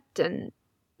gatekept and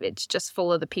it's just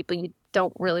full of the people you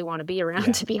don't really want to be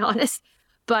around, to be honest.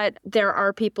 But there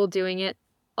are people doing it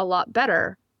a lot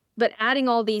better. But adding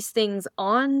all these things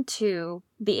onto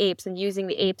the apes and using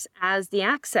the apes as the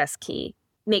access key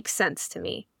makes sense to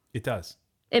me. It does.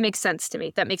 It makes sense to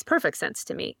me. That makes perfect sense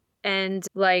to me. And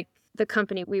like the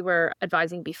company we were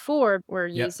advising before, we're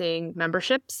using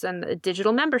memberships and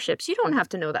digital memberships. You don't have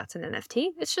to know that's an NFT.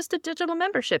 It's just a digital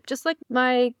membership. Just like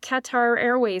my Qatar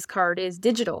Airways card is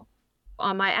digital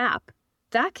on my app.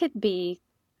 That could be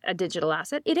a digital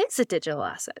asset. It is a digital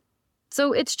asset.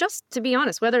 So it's just, to be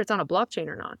honest, whether it's on a blockchain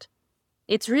or not,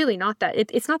 it's really not that,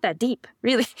 it's not that deep,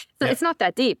 really. It's not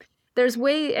that deep. There's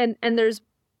and there's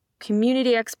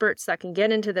community experts that can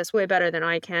get into this way better than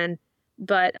I can.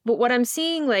 But what I'm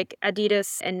seeing like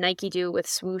Adidas and Nike do with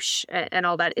Swoosh and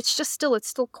all that, it's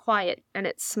still quiet and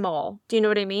it's small. Do you know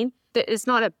what I mean? It's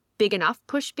not a big enough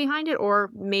push behind it, or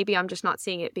maybe I'm just not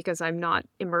seeing it because I'm not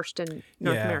immersed in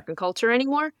North American culture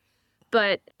anymore.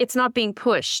 But it's not being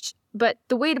pushed. But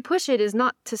the way to push it is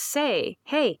not to say,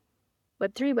 hey,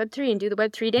 Web3, and do the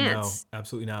Web3 dance. No,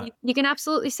 absolutely not. You can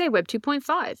absolutely say Web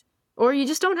 2.5, or you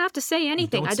just don't have to say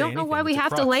anything. I don't know why we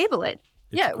have to label it.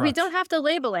 We don't have to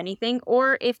label anything.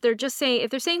 Or if they're saying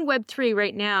Web3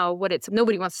 right now,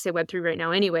 nobody wants to say Web3 right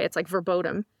now anyway. It's like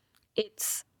verboten.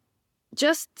 It's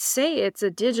just say it's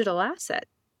a digital asset,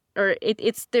 or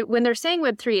when they're saying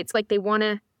Web3, it's like they want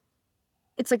to.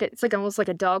 It's like almost like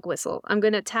a dog whistle. I'm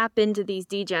going to tap into these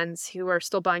degens who are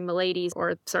still buying Miladies, all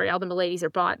the Miladies are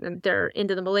bought, and they're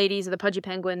into the Miladies or the Pudgy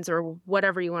Penguins or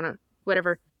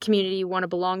whatever community you want to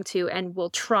belong to, and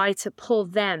we'll try to pull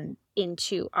them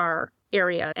into our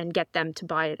area and get them to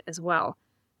buy it as well.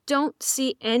 Don't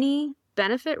see any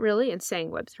benefit really in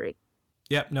saying Web3.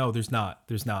 Yep, no, there's not.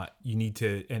 You need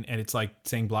to, and it's like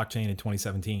saying blockchain in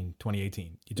 2017,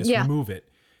 2018. You just remove it.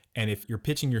 And if you're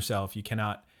pitching yourself, you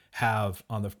cannot have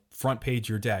on the front page of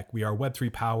your deck, we are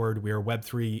Web3 powered, we are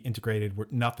Web3 integrated, we're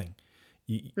nothing.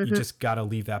 You just got to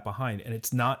leave that behind. And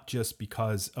it's not just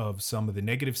because of some of the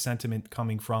negative sentiment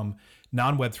coming from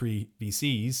non-Web3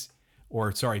 VCs,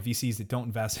 VCs that don't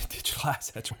invest in digital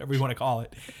assets, whatever you want to call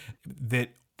it,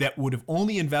 that would have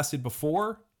only invested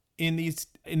before in these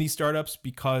startups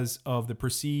because of the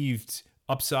perceived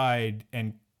upside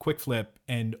and quick flip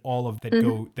and all of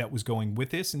that that was going with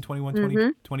this in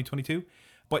 2022.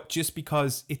 But just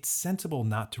because it's sensible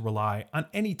not to rely on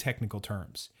any technical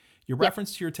terms. Your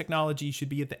reference to your technology should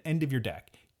be at the end of your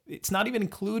deck. It's not even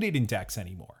included in decks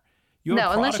anymore.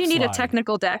 Unless you need a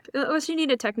technical deck.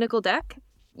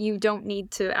 You don't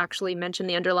need to actually mention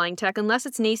the underlying tech unless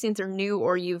it's nascent or new,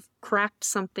 or you've cracked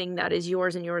something that is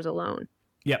yours and yours alone.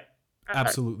 Yep,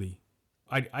 absolutely.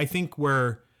 I think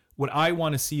what I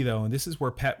want to see, though, and this is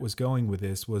where Pet was going with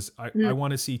this, was I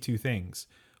want to see two things.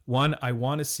 One, I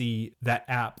want to see that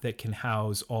app that can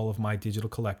house all of my digital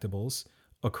collectibles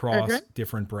across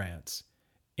different brands.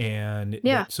 And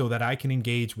so that I can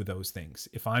engage with those things.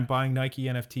 If I'm buying Nike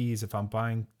NFTs, if I'm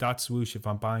buying .swoosh, if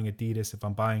I'm buying Adidas, if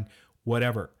I'm buying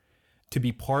whatever, to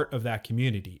be part of that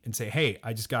community and say, hey,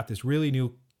 I just got this really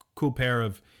new cool pair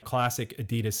of classic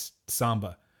Adidas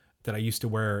Samba that I used to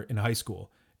wear in high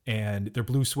school. And they're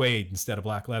blue suede instead of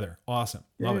black leather. Awesome.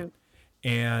 Love it.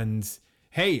 And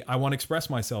hey, I want to express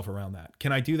myself around that.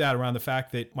 Can I do that around the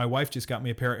fact that my wife just got me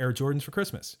a pair of Air Jordans for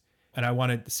Christmas? And I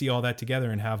want to see all that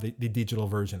together and have the digital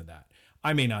version of that.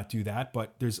 I may not do that,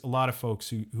 but there's a lot of folks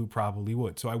who probably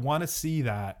would. So I want to see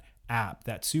that app,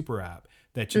 that super app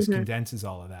that just condenses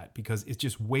all of that, because it's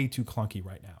just way too clunky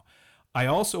right now. I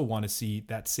also want to see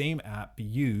that same app be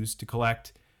used to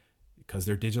collect, because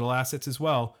they're digital assets as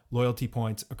well, loyalty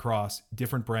points across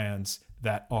different brands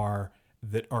that are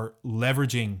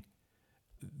leveraging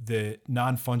the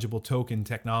non-fungible token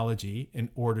technology in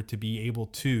order to be able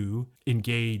to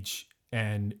engage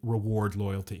and reward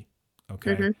loyalty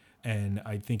Okay. Mm-hmm. And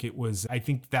I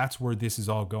think that's where this is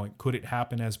all going. Could it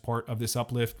happen as part of this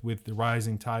uplift with the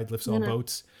rising tide lifts all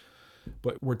boats?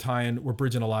 But we're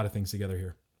bridging a lot of things together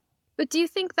here. But do you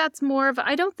think that's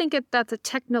I don't think that's a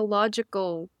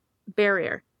technological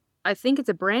barrier. I think it's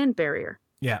a brand barrier.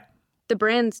 Yeah. The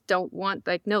brands don't want,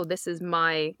 like, no, this is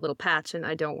my little patch and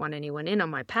I don't want anyone in on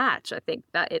my patch. I think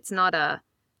that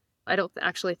I don't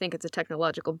actually think it's a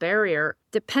technological barrier,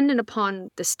 dependent upon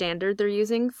the standard they're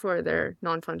using for their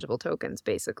non-fungible tokens,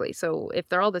 basically. So if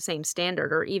they're all the same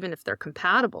standard, or even if they're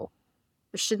compatible,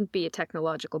 there shouldn't be a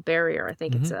technological barrier. I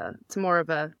think it's more of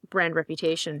a brand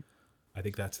reputation. I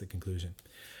think that's the conclusion.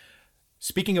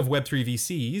 Speaking of Web3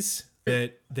 VCs,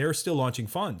 that they're still launching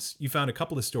funds. You found a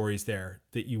couple of stories there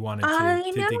that you wanted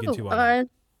to dig into on that.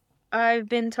 I've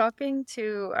been talking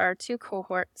to our 2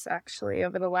 cohorts, actually,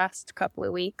 over the last couple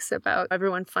of weeks about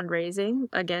everyone fundraising.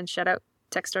 Again, shout out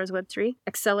Techstars Web3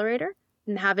 Accelerator,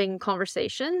 and having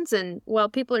conversations. And while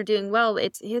people are doing well,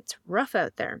 it's rough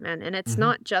out there, man. And it's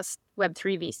not just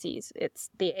Web3 VCs. It's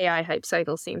the AI hype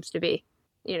cycle seems to be,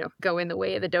 going the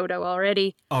way of the dodo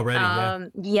already.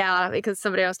 Yeah, because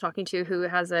somebody I was talking to who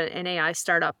has an AI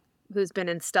startup who's been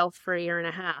in stealth for a year and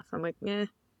a half. I'm like,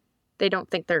 they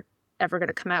don't think they're ever going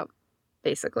to come out.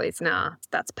 Basically, it's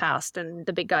that's past, and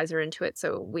the big guys are into it,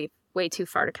 so we've way too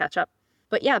far to catch up.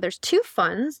 But yeah, there's 2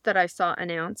 funds that I saw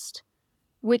announced,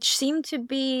 which seem to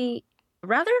be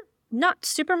rather not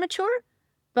super mature,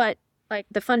 but like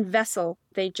the fund Vessel,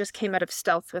 they just came out of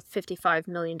stealth with $55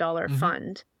 million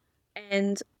fund.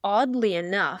 And oddly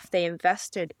enough, they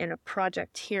invested in a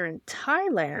project here in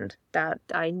Thailand that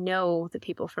I know the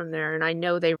people from there, and I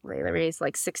know they raised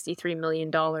like $63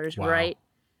 million, right?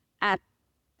 At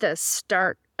the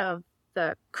start of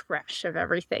the crash of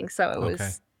everything. So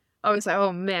I was like,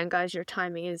 oh man, guys, your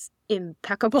timing is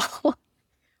impeccable.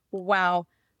 Wow.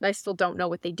 I still don't know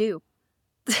what they do.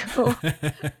 So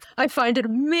I find it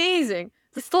amazing.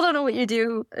 I still don't know what you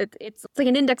do. It's like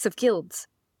an index of guilds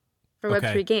for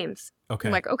Web3 games. Okay.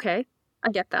 I'm like, okay, I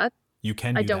get that. You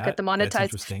can do I don't that. get the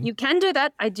monetization. You can do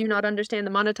that. I do not understand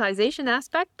the monetization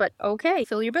aspect, but okay,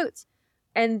 fill your boots.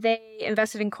 And they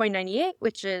invested in Coin98,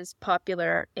 which is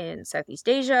popular in Southeast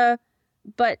Asia.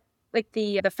 But like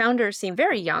the founders seem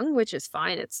very young, which is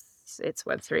fine. It's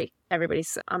Web3.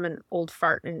 I'm an old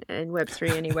fart in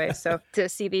Web3 anyway. So to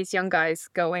see these young guys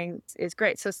going is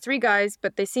great. So it's 3 guys,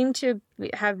 but they seem to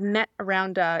have met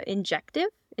around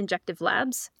Injective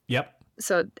Labs. Yep.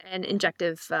 So an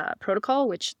Injective protocol,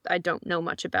 which I don't know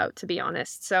much about, to be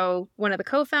honest. So one of the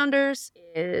co-founders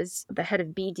is the head of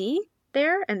BD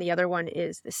there, and the other one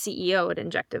is the CEO at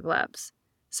Injective Labs.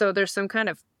 So there's some kind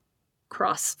of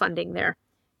cross-funding there.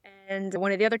 And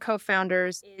one of the other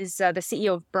co-founders is the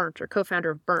CEO of Burnt, or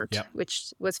co-founder of Burnt,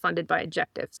 which was funded by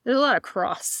Injective. There's a lot of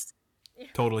cross.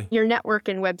 Totally. Your network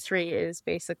in Web3 is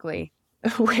basically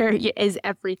where is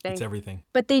everything. It's everything.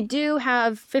 But they do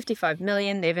have 55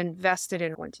 million. They've invested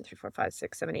in 1, 2, 3, 4, 5,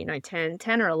 6, 7, 8, 9,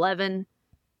 10 or 11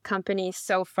 companies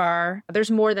so far. There's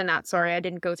more than that. Sorry, I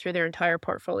didn't go through their entire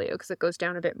portfolio because it goes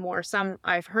down a bit more. Some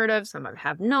I've heard of, some I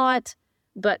have not.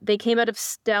 But they came out of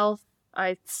stealth,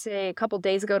 I'd say, a couple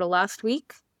days ago to last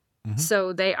week.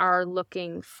 So they are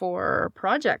looking for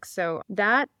projects. So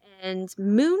that and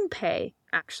MoonPay,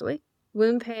 actually.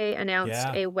 MoonPay announced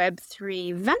a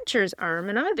Web3 ventures arm,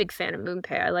 and I'm a big fan of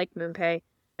MoonPay. I like MoonPay.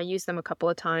 I use them a couple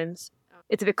of times.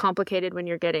 It's a bit complicated when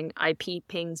you're getting IP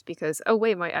pings because, oh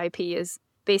wait, my IP is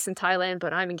based in Thailand,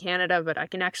 but I'm in Canada, but I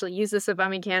can actually use this if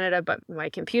I'm in Canada, but my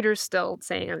computer's still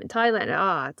saying I'm in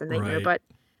Thailand. It's a nightmare. Right.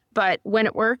 But when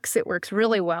it works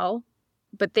really well.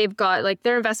 But they've got, like,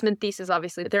 their investment thesis,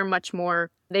 obviously, they've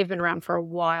been around for a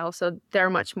while, so they're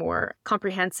much more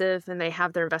comprehensive, and they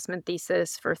have their investment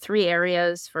thesis for 3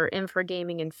 areas, for infra,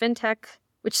 gaming, and fintech,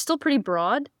 which is still pretty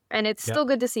broad. And it's still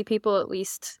good to see people at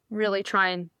least really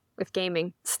trying with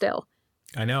gaming still.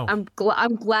 I know.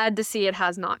 I'm glad to see it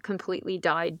has not completely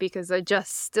died, because I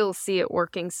just still see it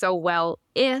working so well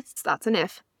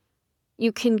if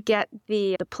you can get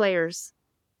the players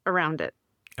around it.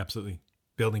 Absolutely.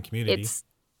 Building community.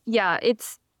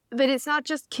 But it's not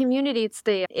just community. It's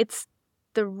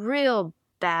the real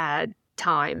bad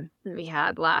time we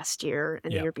had last year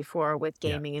and the year before with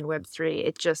gaming and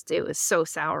Web3. It was so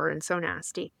sour and so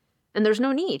nasty. And there's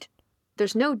no need.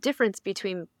 There's no difference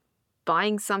between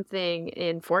buying something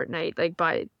in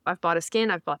Fortnite, I've bought a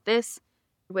skin, I've bought this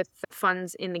with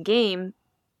funds in the game,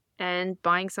 and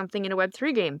buying something in a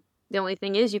Web3 game. The only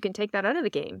thing is you can take that out of the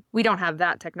game. We don't have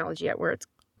that technology yet where it's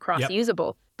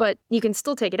cross-usable, but you can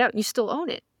still take it out and you still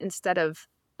own it, instead of,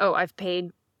 I've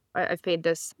paid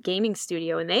this gaming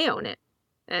studio and they own it.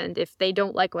 And if they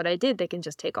don't like what I did, they can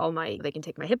just take they can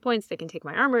take my hit points, they can take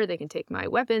my armor, they can take my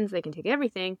weapons, they can take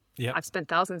everything. Yep. I've spent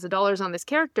thousands of dollars on this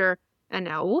character and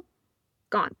now, whoop,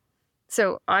 gone.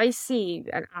 So I see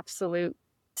an absolute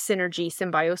synergy,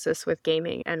 symbiosis with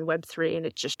gaming and Web3, and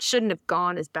it just shouldn't have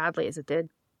gone as badly as it did.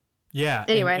 Yeah.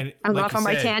 Anyway, I'm like off on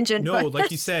my tangent. No,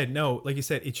 like you said,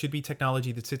 it should be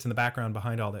technology that sits in the background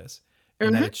behind all this.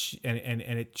 And that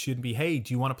it should be, hey,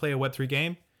 do you want to play a Web3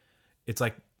 game? It's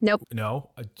like, nope. No.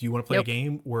 Do you want to play a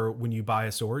game where when you buy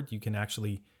a sword, you can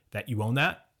actually, that you own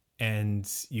that and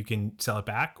you can sell it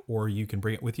back or you can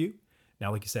bring it with you?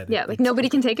 Now, like you said. Yeah, like nobody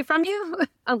can take it from you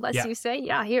unless you say,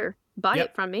 yeah, here, buy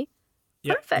it from me.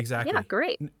 Perfect. Exactly. Yeah,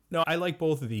 great. No, I like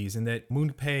both of these, and that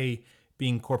MoonPay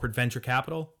being corporate venture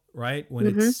capital, right? When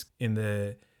it's in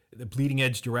the bleeding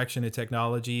edge direction of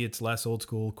technology, it's less old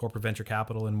school corporate venture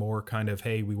capital and more kind of,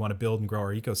 hey, we want to build and grow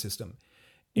our ecosystem.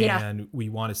 And we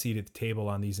want a seat at the table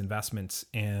on these investments.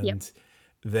 And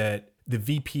that the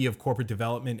VP of corporate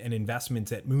development and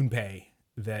investments at MoonPay,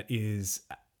 that is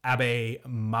Abe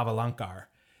Mavalankar,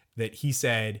 that he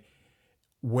said,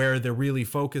 where they're really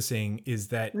focusing is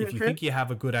that if you think you have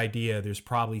a good idea, there's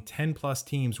probably 10 plus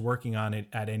teams working on it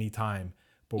at any time,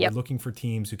 but we're looking for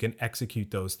teams who can execute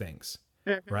those things,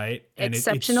 right? And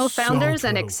exceptional it's founders so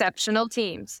and true. Exceptional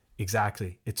teams.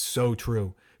 Exactly. It's so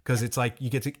true, because it's like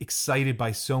you get excited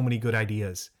by so many good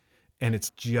ideas, and it's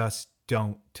just,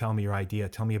 don't tell me your idea.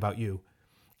 Tell me about you.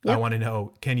 I want to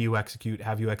know, can you execute?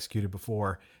 Have you executed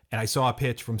before? And I saw a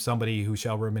pitch from somebody who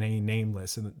shall remain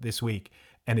nameless this week.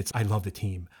 And it's, I love the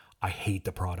team. I hate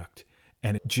the product.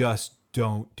 And just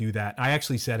don't do that. I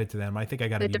actually said it to them. I think I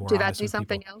got to be more do that, honest do with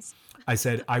something people. else. I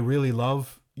said, I really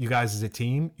love you guys as a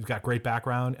team. You've got great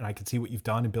background and I can see what you've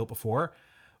done and built before.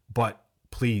 But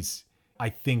please, I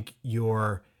think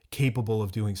you're capable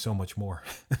of doing so much more.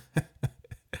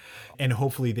 And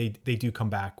hopefully they do come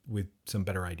back with some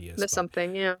better ideas. With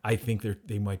something, yeah. I think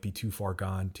they might be too far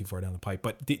gone, too far down the pipe.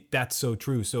 But that's so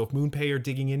true. So if MoonPay are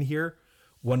digging in here,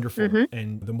 wonderful.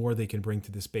 And the more they can bring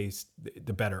to the space,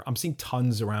 the better. I'm seeing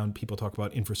tons around people talk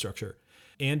about infrastructure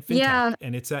and fintech. Yeah.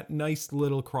 And it's that nice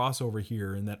little crossover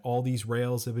here, and that all these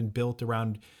rails have been built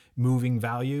around moving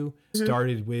value.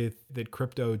 Started with that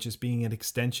crypto just being an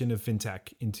extension of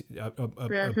fintech into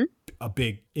a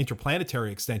big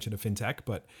interplanetary extension of fintech,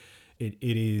 but it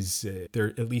is, they're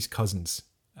at least cousins.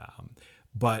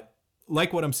 But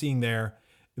like what I'm seeing there,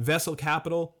 Vessel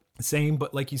Capital, same,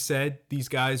 but like you said, these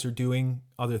guys are doing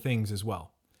other things as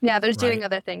well. Yeah, they're doing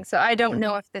other things. So I don't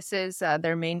know if this is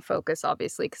their main focus,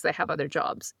 obviously, because they have other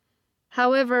jobs.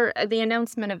 However, the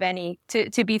announcement of any,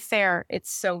 to be fair,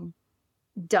 it's so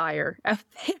dire out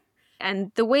there.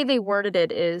 And the way they worded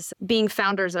it is, being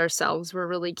founders ourselves, we're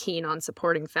really keen on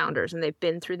supporting founders, and they've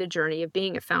been through the journey of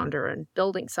being a founder and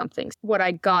building something. What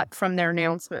I got from their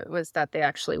announcement was that they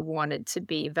actually wanted to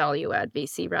be value add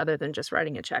VC rather than just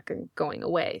writing a check and going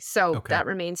away. So that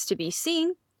remains to be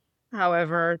seen.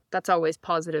 However, that's always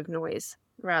positive noise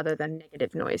rather than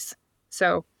negative noise.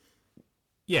 So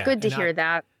good to hear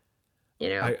that. You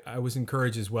know, I was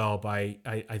encouraged as well by,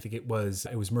 I think it was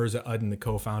Mirza Udin, the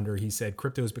co-founder. He said,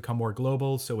 crypto has become more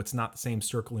global, so it's not the same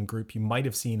circle and group you might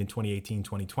have seen in 2018,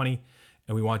 2020.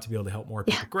 And we want to be able to help more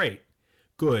people. Great.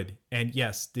 Good. And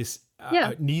yes, this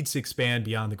needs to expand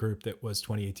beyond the group that was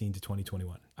 2018 to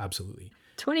 2021. Absolutely.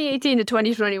 2018 to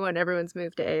 2021, everyone's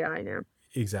moved to AI now.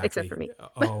 Exactly. Except for me.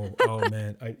 oh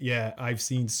man. I've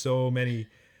seen so many.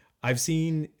 I've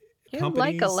seen companies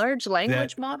like a large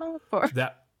language model for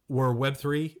that were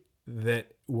Web3, that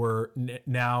were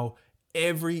now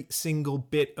every single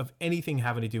bit of anything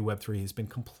having to do Web3 has been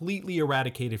completely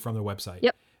eradicated from their website.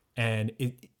 Yep. And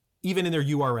even in their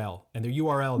URL, and their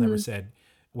URL never said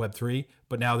Web3,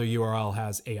 but now their URL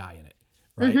has AI in it,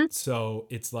 right? So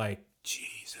it's like,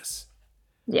 Jesus.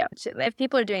 Yeah. If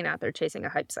people are doing that, they're chasing a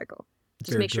hype cycle.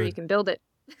 Just make sure you can build it.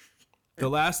 The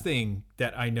last thing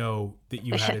that I know that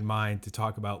you had in mind to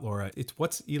talk about, Laura, it's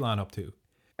what's Elon up to?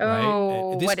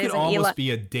 Oh, right? This could almost be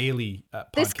a daily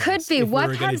podcast. This could be. If we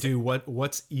were going to do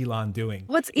what's Elon doing?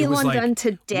 What's Elon done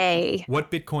today? What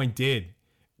Bitcoin did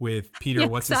with Peter?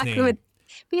 What's his name? With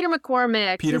Peter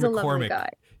McCormick. He's a lovely guy.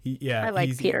 I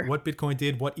like Peter. What Bitcoin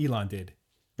did, what Elon did.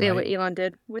 Right? Yeah, what Elon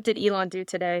did. What did Elon do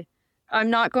today? I'm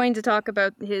not going to talk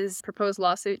about his proposed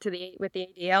lawsuit with the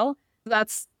ADL.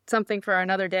 That's something for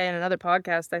another day and another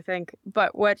podcast, I think.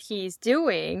 But what he's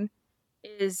doing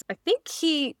is, I think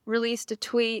he released a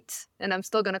tweet, and I'm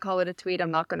still going to call it a tweet. I'm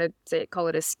not going to call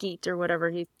it a skeet or whatever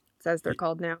he says they're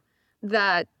called now,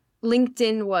 that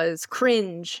LinkedIn was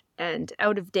cringe and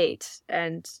out of date.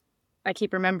 And I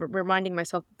keep reminding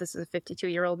myself that this is a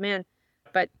 52-year-old man.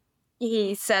 But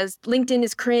he says LinkedIn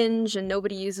is cringe and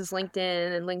nobody uses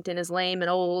LinkedIn and LinkedIn is lame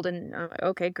and old. And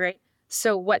okay, great.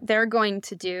 So what they're going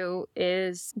to do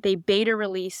is they beta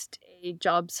released a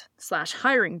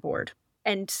jobs/hiring board.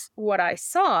 And what I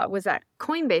saw was that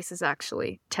Coinbase is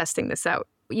actually testing this out.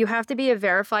 You have to be a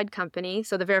verified company.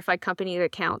 So the verified company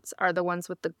accounts are the ones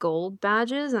with the gold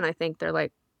badges. And I think they're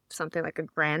like something like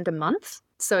 $1,000 a month.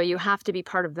 So you have to be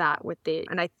part of that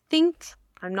and I think,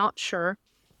 I'm not sure.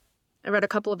 I read a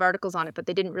couple of articles on it, but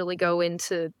they didn't really go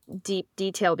into deep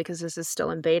detail because this is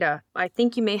still in beta. I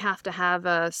think you may have to have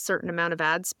a certain amount of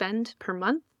ad spend per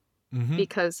month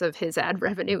because of his ad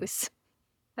revenues.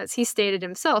 As he stated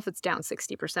himself, it's down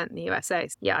 60% in the USA.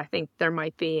 Yeah, I think there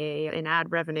might be an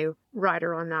ad revenue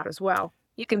rider on that as well.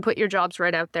 You can put your jobs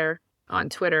right out there on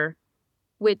Twitter,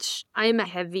 which I am a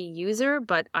heavy user,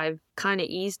 but I've kind of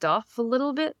eased off a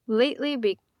little bit lately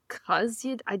because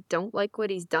I don't like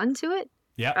what he's done to it.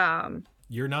 Yeah.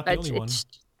 You're not the only one.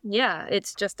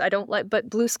 It's just I don't like, but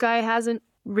Blue Sky hasn't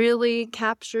really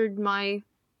captured my,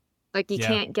 you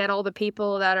can't get all the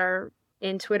people that are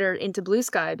in Twitter into Blue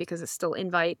Sky because it's still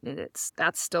invite and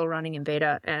that's still running in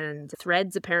beta, and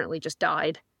Threads apparently just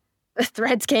died.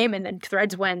 Threads came and then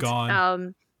Threads went.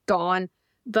 Gone.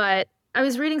 But I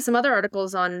was reading some other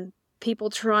articles on people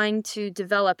trying to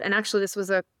develop, and actually it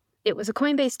was a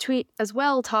Coinbase tweet as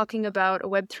well talking about a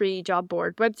Web3 job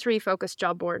board, Web3 focused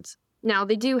job boards. Now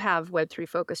they do have Web3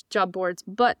 focused job boards,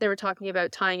 but they were talking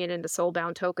about tying it into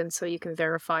soulbound tokens so you can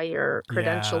verify your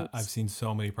credentials. Yeah, I've seen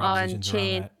so many propositions on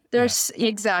chain. Around that.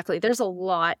 Exactly. There's a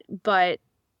lot, but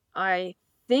I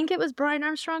think it was Brian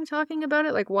Armstrong talking about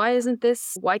it.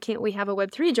 Why can't we have a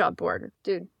Web3 job board?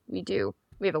 Dude, we do.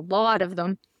 We have a lot of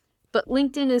them. But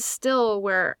LinkedIn is still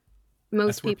where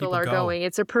most people are going.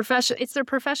 It's their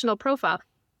professional profile.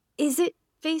 Is it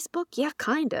Facebook? Yeah,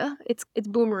 kinda. It's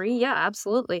boomery. Yeah,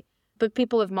 absolutely. But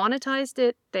people have monetized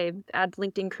it. They've added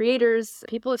LinkedIn creators.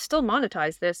 People have still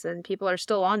monetized this and people are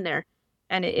still on there.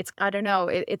 And I don't know,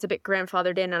 it's a bit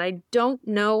grandfathered in. And I don't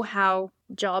know how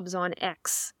jobs on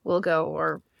X will go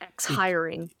or X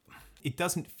hiring. It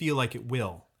doesn't feel like it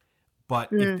will. But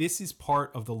if this is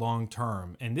part of the long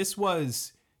term, and this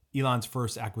was Elon's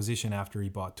first acquisition after he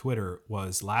bought Twitter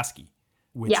was Lasky,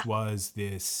 which was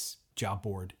this job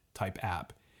board type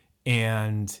app.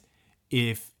 And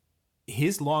if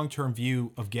his long-term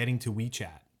view of getting to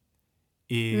WeChat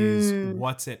is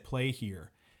what's at play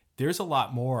here, there's a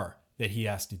lot more that he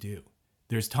has to do.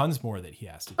 There's tons more that he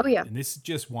has to do. Oh, yeah. And this is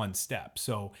just one step.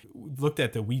 So we looked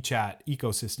at the WeChat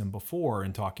ecosystem before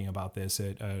and talking about this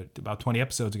about 20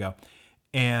 episodes ago.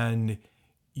 And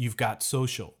you've got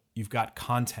social, you've got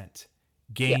content,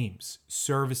 games,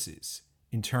 services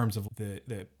in terms of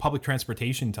the public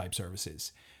transportation type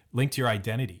services, linked to your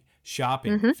identity,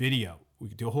 shopping, video. We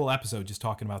could do a whole episode just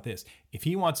talking about this. If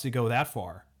he wants to go that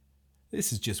far,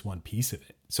 this is just one piece of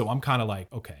it. So I'm kind of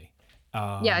like, okay.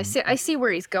 I see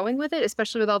where he's going with it,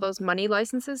 especially with all those money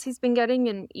licenses he's been getting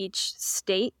in each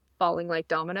state falling like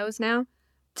dominoes now.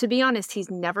 To be honest, he's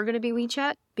never going to be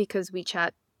WeChat because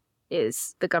WeChat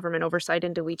is the government oversight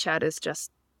into WeChat is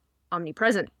just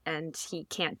omnipresent and he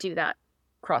can't do that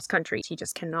cross country. He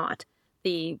just cannot.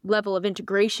 The level of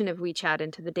integration of WeChat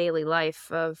into the daily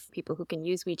life of people who can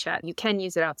use WeChat, you can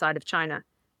use it outside of China.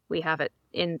 We have it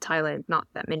in Thailand. Not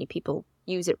that many people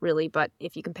use it really, but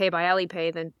if you can pay by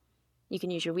Alipay, then you can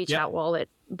use your WeChat wallet.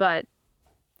 But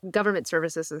government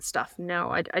services and stuff, no,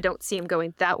 I don't see him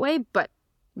going that way. But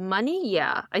money,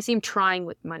 yeah, I see him trying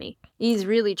with money. He's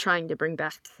really trying to bring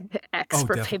back X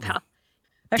for definitely. PayPal.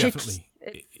 Definitely.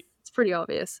 It's pretty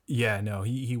obvious. Yeah, no,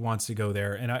 he wants to go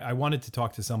there. And I wanted to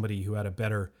talk to somebody who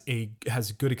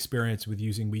has good experience with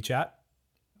using WeChat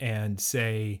and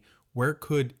say, where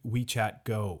could WeChat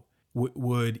go?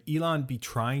 Would Elon be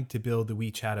trying to build the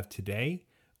WeChat of today?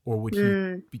 Or would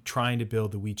he be trying to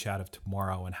build the WeChat of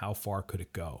tomorrow, and how far could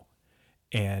it go?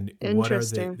 And what are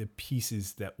the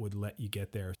pieces that would let you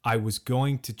get there? I was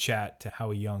going to chat to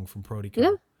Howie Young from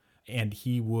Prodico, and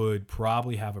he would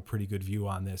probably have a pretty good view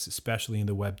on this, especially in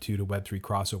the Web 2 to Web 3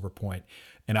 crossover point.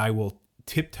 And I will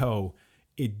tiptoe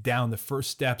it down the first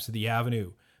steps of the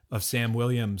avenue of Sam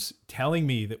Williams telling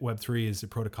me that Web 3 is the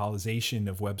protocolization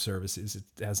of web services.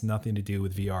 It has nothing to do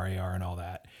with VR, AR, and all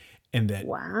that. And that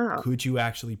could you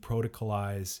actually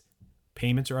protocolize?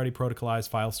 Payments are already protocolized,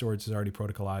 file storage is already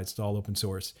protocolized, it's all open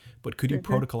source. But could you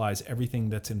protocolize everything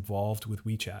that's involved with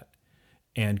WeChat?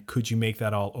 And could you make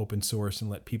that all open source and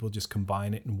let people just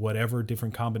combine it in whatever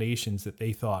different combinations that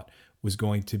they thought was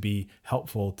going to be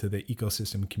helpful to the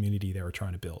ecosystem community they were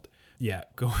trying to build? Yeah,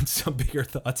 go into some bigger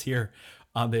thoughts here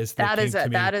on this. That is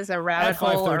a rabbit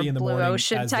hole or blue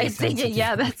ocean type thing.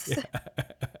 Yeah, that's...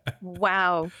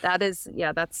 Wow. That's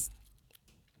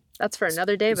for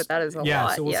another day, but that is a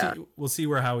lot. So we'll see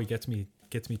where Howie gets me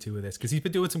to with this, because he's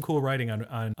been doing some cool writing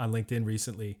on LinkedIn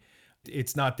recently.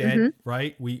 It's not dead,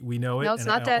 right? We know it. No, it's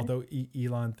not dead. Although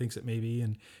Elon thinks it may be,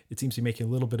 and it seems to be making a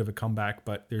little bit of a comeback,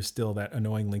 but there's still that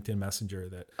annoying LinkedIn Messenger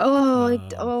that.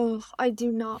 I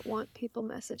do not want people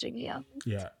messaging me.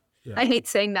 Yeah. I hate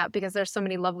saying that because there's so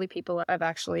many lovely people I've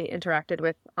actually interacted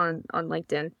with on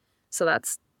LinkedIn. So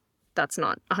that's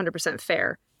not 100%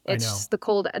 fair. It's just the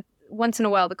cold. Once in a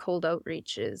while, the cold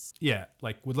outreach is. Yeah,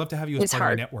 like would love to have you as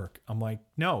part of my network. I'm like,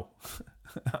 no.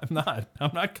 I'm not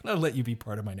going to let you be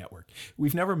part of my network.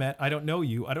 We've never met. I don't know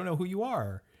you. I don't know who you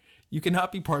are. You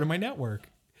cannot be part of my network.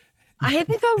 I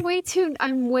think I'm way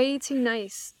too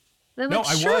nice. And I'm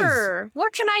sure.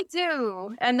 What can I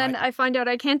do? And then I find out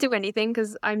I can't do anything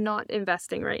because I'm not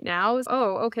investing right now.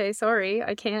 Oh, okay. Sorry.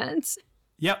 I can't.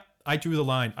 Yep. I drew the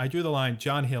line.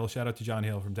 John Hill, shout out to John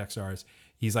Hill from Techstars.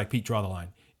 He's like, Pete, draw the line.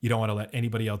 You don't want to let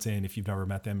anybody else in if you've never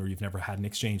met them or you've never had an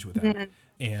exchange with them.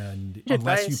 And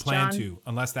unless you plan to,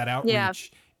 unless that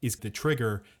outreach is the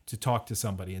trigger to talk to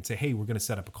somebody and say, hey, we're going to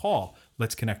set up a call.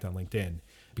 Let's connect on LinkedIn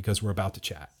because we're about to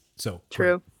chat. So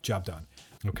true. Great. Job done.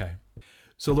 Okay.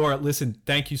 So Laura, listen,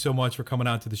 thank you so much for coming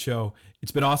on to the show.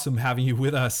 It's been awesome having you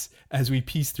with us as we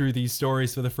piece through these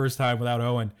stories for the first time without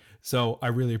Owen. So I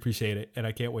really appreciate it. And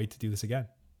I can't wait to do this again.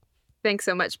 Thanks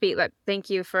so much, Pete. Thank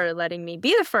you for letting me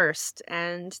be the first.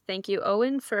 And thank you,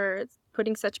 Owen, for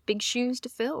putting such big shoes to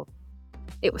fill.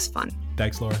 It was fun.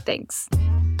 Thanks, Laura. Thanks.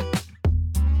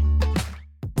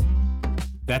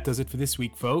 That does it for this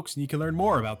week, folks. And you can learn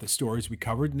more about the stories we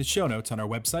covered in the show notes on our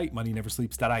website,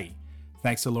 moneyneversleeps.ie.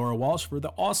 Thanks to Laura Walsh for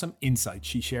the awesome insights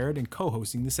she shared in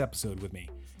co-hosting this episode with me.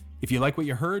 If you like what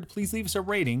you heard, please leave us a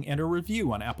rating and a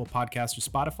review on Apple Podcasts or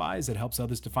Spotify, as it helps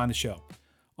others to find the show.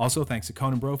 Also, thanks to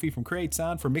Conan Brophy from Create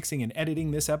Sound for mixing and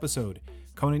editing this episode.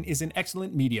 Conan is an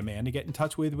excellent media man to get in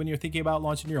touch with when you're thinking about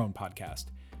launching your own podcast.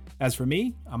 As for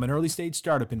me, I'm an early-stage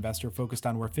startup investor focused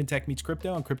on where fintech meets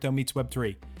crypto and crypto meets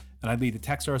Web3, and I lead the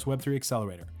Techstars Web3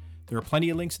 Accelerator. There are plenty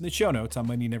of links in the show notes on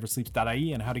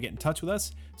moneyneversleeps.ie on how to get in touch with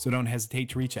us, so don't hesitate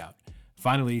to reach out.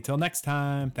 Finally, till next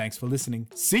time, thanks for listening.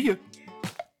 See ya!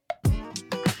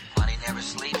 Money never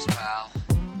sleeps, pal.